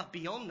 But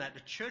beyond that, the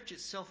church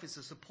itself is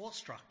a support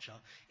structure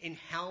in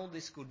how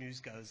this good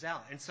news goes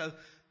out. And so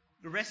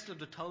the rest of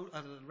the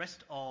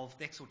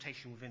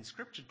exhortation within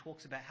Scripture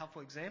talks about how,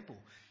 for example,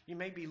 you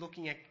may be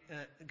looking at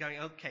going,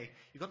 okay,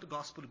 you've got the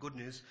gospel, the good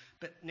news,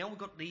 but now we've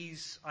got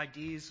these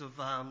ideas of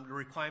the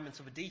requirements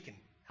of a deacon.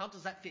 How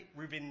does that fit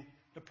within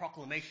the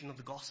proclamation of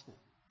the gospel?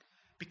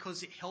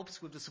 Because it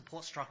helps with the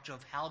support structure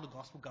of how the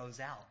gospel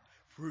goes out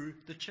through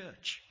the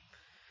church.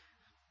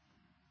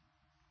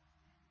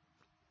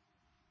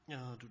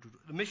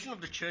 The mission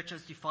of the church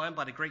as defined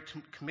by the Great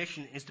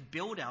Commission is to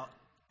build out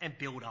and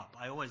build up.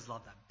 I always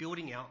love that.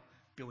 Building out,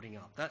 building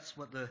up. That's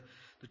what the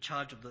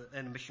charge of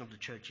and the mission of the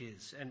church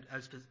is, and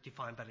as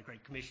defined by the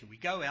Great Commission. We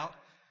go out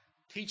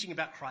teaching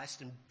about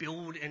Christ and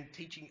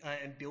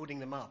building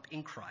them up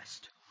in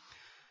Christ.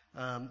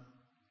 And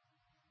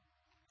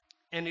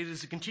it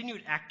is a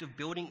continued act of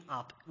building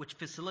up which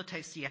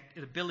facilitates the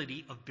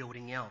ability of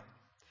building out.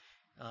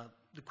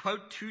 The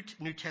quote two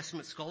New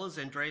Testament scholars,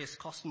 Andreas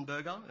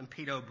Kostenberger and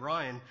Peter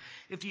O'Brien,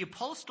 if the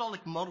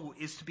apostolic model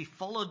is to be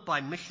followed by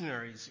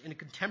missionaries in a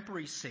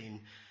contemporary scene,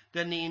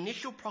 then the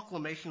initial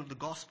proclamation of the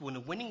gospel and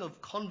the winning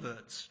of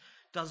converts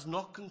does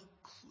not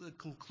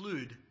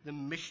conclude the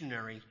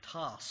missionary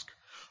task.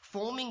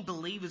 Forming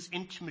believers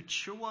into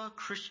mature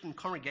Christian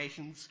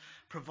congregations,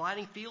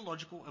 providing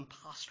theological and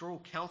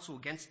pastoral counsel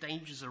against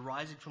dangers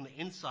arising from the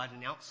inside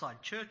and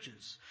outside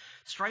churches,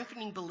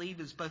 strengthening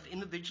believers both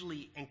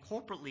individually and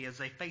corporately as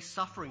they face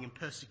suffering and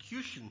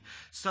persecution,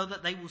 so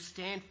that they will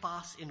stand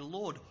fast in the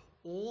Lord,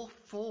 all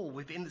fall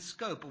within the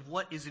scope of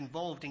what is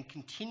involved in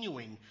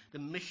continuing the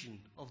mission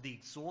of the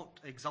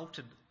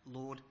exalted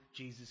Lord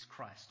Jesus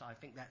Christ. I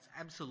think that's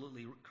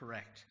absolutely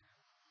correct.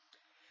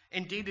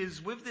 Indeed, it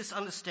is with this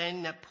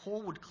understanding that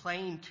Paul would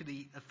claim to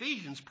the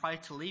Ephesians prior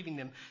to leaving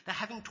them that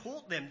having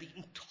taught them the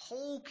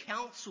whole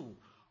counsel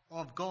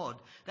of God,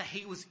 that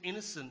he was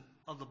innocent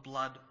of the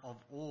blood of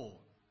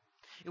all.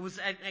 It was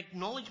an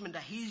acknowledgement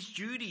that his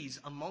duties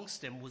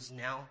amongst them was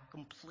now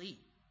complete.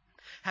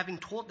 Having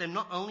taught them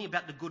not only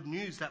about the good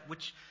news that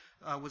which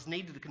was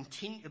needed to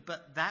continue,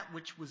 but that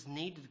which was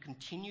needed to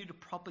continue the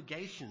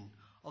propagation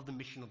of the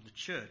mission of the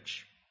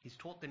church. He's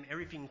taught them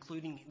everything,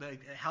 including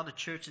how the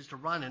church is to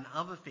run and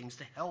other things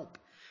to help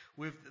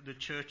with the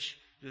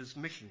church's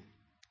mission.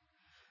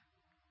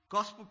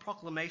 Gospel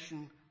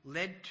proclamation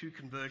led to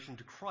conversion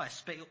to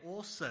Christ, but it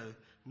also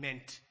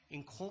meant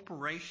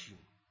incorporation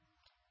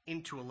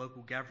into a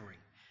local gathering.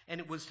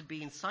 And it was to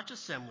be in such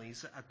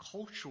assemblies that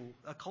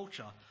a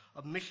culture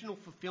of missional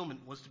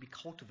fulfillment was to be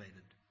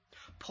cultivated.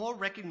 Paul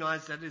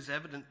recognized that is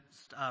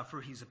evidenced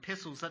through his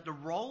epistles that the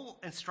role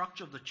and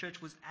structure of the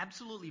church was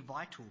absolutely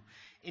vital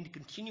in the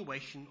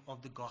continuation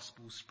of the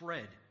gospel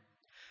spread.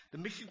 The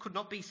mission could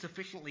not be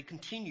sufficiently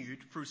continued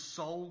through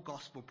sole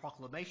gospel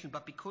proclamation,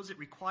 but because it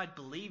required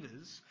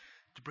believers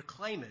to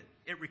proclaim it,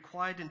 it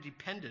required and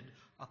depended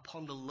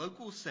upon the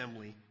local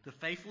assembly to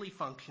faithfully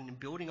function in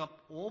building up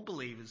all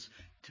believers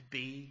to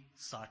be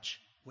such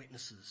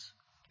witnesses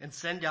and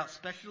send out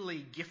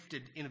specially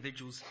gifted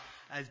individuals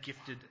as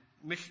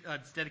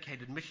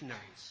dedicated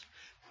missionaries.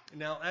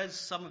 Now, as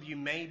some of you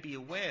may be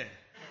aware,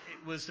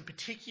 it was the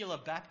particular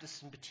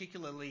Baptists, and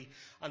particularly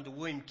under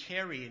William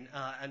Carey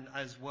and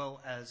as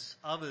well as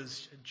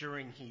others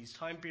during his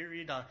time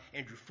period,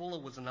 Andrew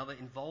Fuller was another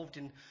involved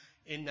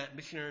in that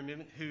missionary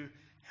movement, who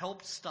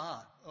helped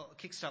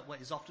kickstart what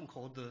is often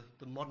called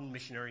the modern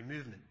missionary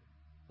movement.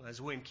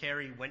 As William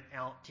Carey went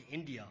out to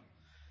India,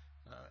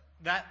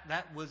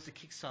 that was the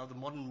kickstart of the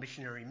modern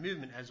missionary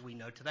movement as we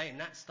know today, and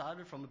that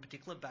started from a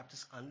particular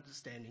Baptist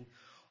understanding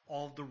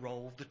of the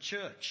role of the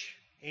church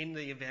in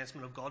the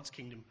advancement of God's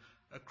kingdom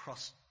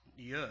across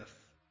the earth.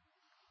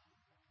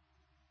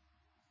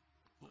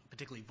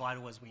 Particularly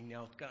vital as we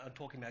now are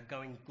talking about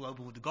going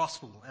global with the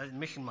gospel,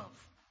 Mission Month.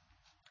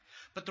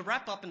 But to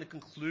wrap up and to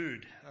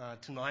conclude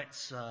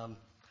tonight's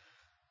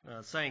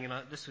saying,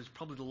 and this is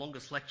probably the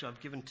longest lecture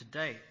I've given to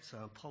date, so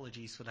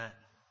apologies for that.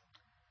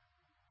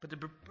 But to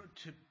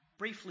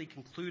briefly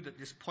conclude at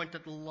this point,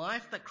 that the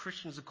life that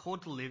Christians are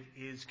called to live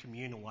is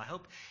communal. I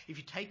hope if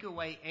you take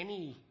away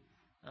any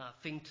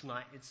thing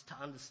tonight, it's to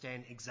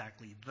understand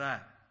exactly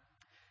that.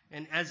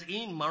 And as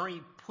Ian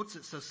Murray puts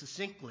it so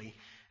succinctly,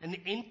 an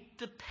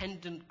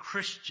independent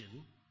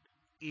Christian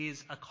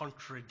is a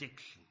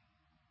contradiction.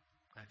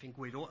 I think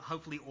we'd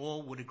hopefully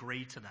all would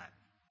agree to that.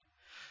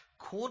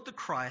 Called to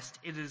Christ,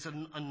 it is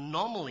an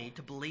anomaly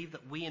to believe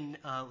that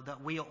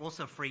we are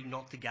also free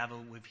not to gather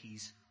with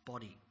his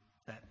body.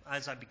 That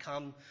as I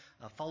become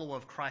a follower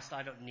of Christ,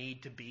 I don't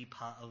need to be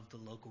part of the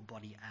local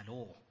body at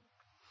all.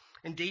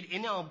 Indeed,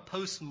 in our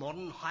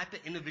postmodern,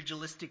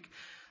 hyper-individualistic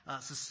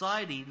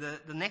society,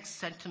 the next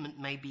sentiment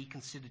may be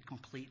considered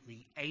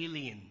completely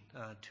alien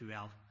to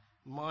our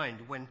mind,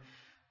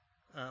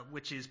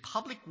 which is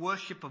public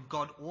worship of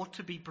God ought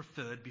to be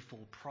preferred before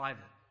private.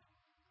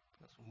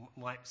 That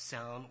might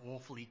sound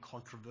awfully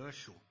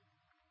controversial.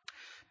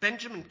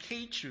 Benjamin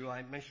Keach, who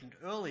I mentioned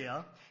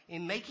earlier,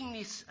 in making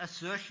this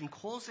assertion,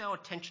 calls our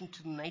attention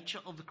to the nature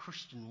of the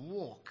Christian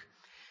walk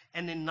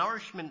and the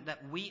nourishment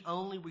that we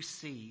only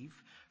receive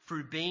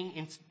through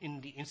being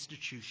in the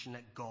institution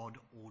that God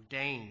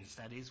ordains,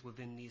 that is,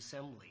 within the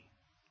assembly.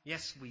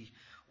 Yes, we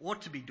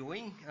ought to be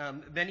doing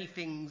many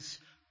things.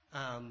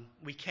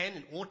 We can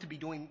and ought to be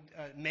doing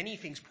many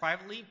things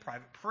privately,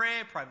 private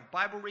prayer, private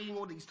Bible reading,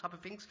 all these type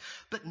of things,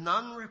 but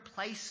none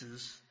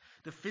replaces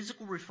the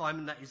physical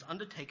refinement that is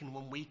undertaken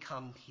when we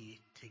come here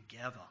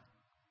together.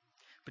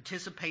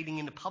 Participating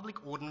in the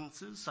public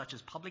ordinances such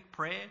as public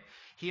prayer,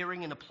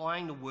 hearing and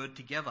applying the word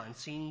together and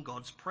singing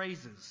God's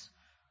praises.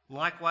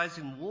 Likewise,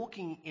 in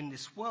walking in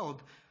this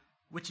world,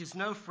 which is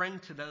no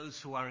friend to those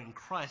who are in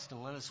Christ,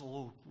 and let us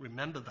all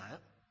remember that,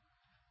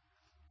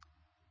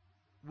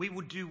 we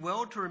would do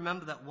well to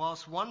remember that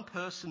whilst one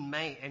person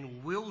may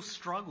and will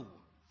struggle,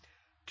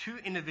 two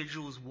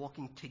individuals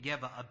walking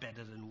together are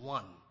better than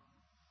one.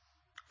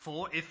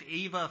 For if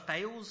either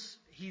fails,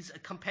 his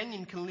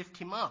companion can lift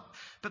him up.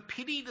 But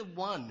pity the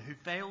one who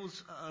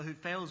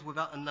fails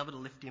without another to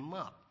lift him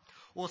up.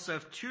 Also,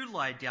 if two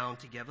lie down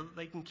together,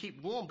 they can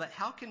keep warm. But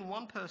how can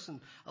one person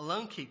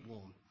alone keep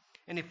warm?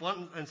 And if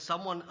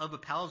someone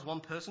overpowers one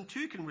person,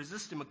 two can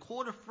resist him. A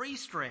cord of 3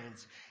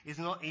 strands is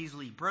not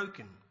easily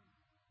broken.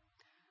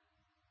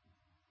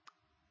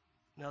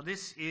 Now,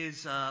 this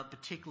is a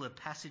particular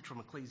passage from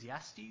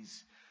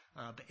Ecclesiastes.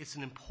 But it's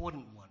an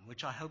important one,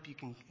 which I hope you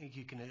can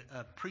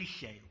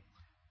appreciate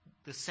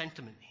the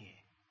sentiment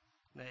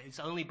here. It's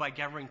only by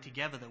gathering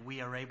together that we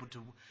are able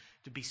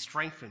to be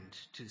strengthened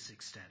to this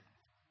extent.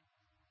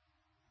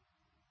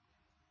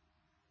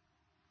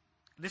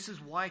 This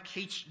is why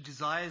Keach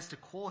desires to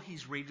call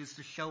his readers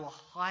to show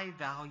a high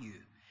value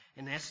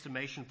and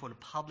estimation for the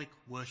public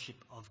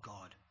worship of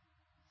God.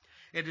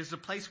 It is a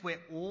place where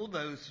all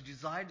those who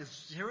desire to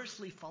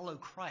seriously follow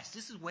Christ,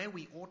 this is where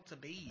we ought to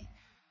be.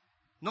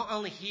 Not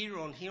only here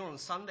on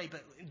Sunday,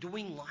 but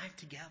doing life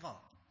together.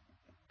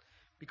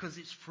 Because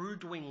it's through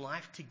doing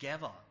life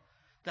together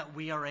that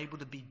we are able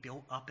to be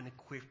built up and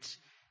equipped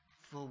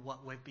for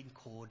what we've been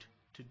called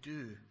to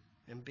do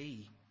and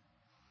be.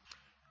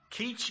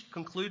 Keach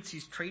concludes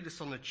his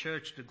treatise on the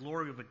church, the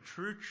glory of a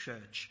true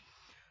church,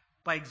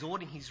 by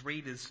exhorting his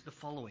readers the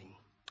following.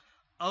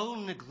 Oh,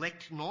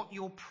 neglect not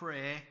your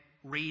prayer,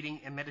 reading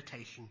and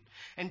meditation,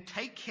 and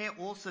take care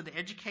also to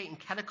educate and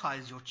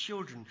catechize your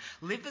children.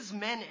 Live as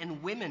men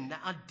and women that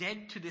are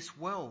dead to this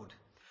world.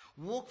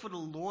 Walk for the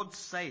Lord's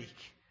sake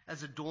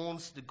as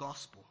adorns the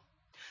gospel.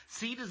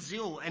 See the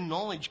zeal and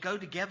knowledge go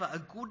together. A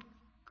good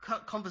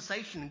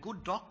conversation and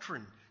good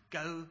doctrine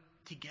go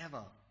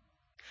together.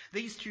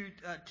 These two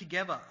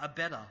together are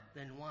better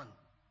than one.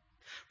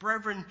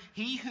 Brethren,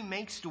 he who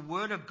makes the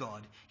word of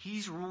God,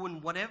 his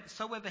ruin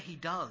whatsoever he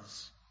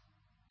does,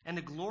 and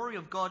the glory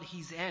of God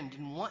his end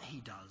in what he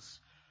does,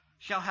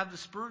 shall have the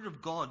Spirit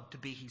of God to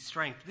be his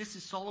strength. This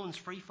is Solomon's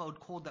threefold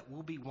cord that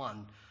will be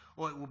one,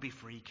 or it will be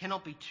free,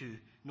 cannot be two,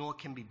 nor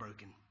can be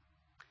broken.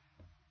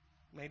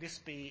 May this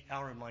be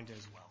our reminder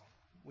as well.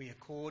 We are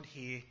called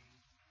here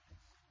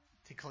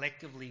to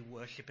collectively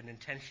worship and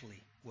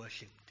intentionally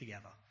worship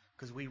together,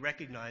 because we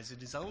recognize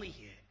it is only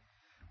here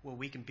where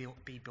we can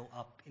be built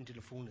up into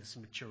the fullness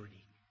and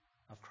maturity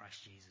of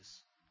Christ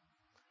Jesus.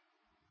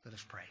 Let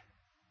us pray.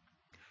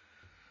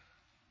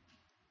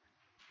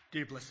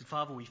 Dear blessed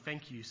Father, we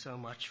thank you so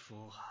much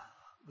for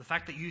the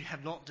fact that you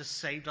have not just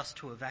saved us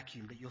to a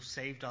vacuum, but you've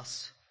saved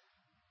us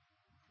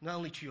not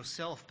only to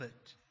yourself, but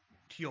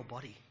to your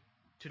body,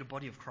 to the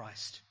body of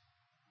Christ,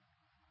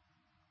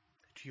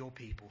 to your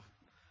people.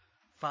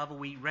 Father,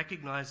 we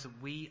recognize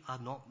that we are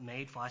not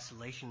made for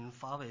isolation.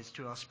 Father, it's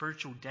to our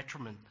spiritual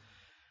detriment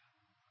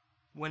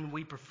when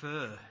we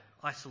prefer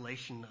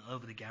isolation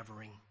over the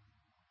gathering.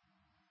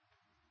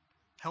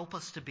 Help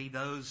us to be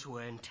those who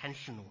are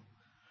intentional,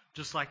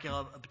 just like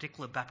our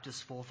particular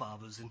Baptist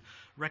forefathers, in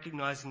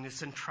recognizing the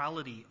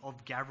centrality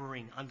of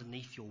gathering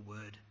underneath your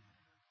word.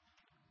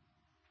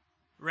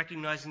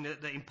 Recognizing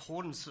the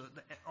importance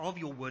of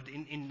your word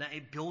in that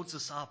it builds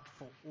us up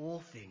for all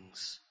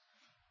things,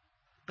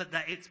 but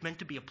that it's meant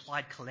to be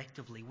applied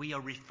collectively. We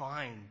are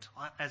refined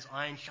as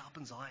iron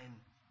sharpens iron.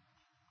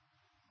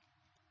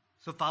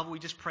 So, Father, we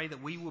just pray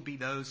that we will be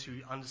those who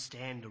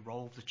understand the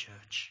role of the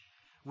church.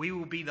 We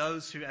will be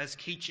those who, as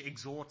Keach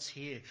exhorts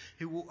here,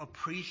 who will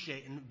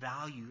appreciate and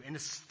value and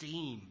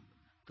esteem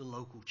the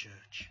local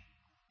church,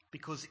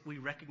 because we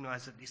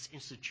recognize that this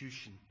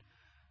institution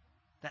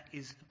that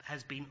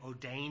has been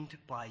ordained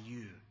by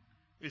you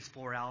is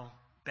for our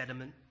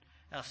betterment,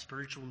 our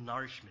spiritual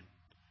nourishment,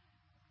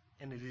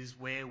 and it is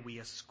where we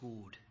are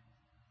schooled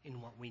in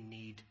what we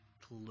need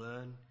to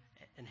learn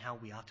and how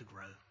we are to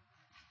grow.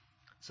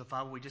 So,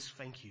 Father, we just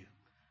thank you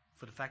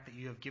for the fact that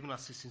you have given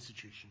us this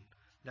institution.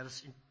 Let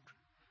us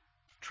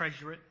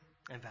treasure it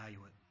and value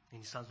it. In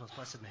your Son's most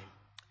blessed name,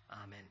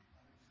 amen.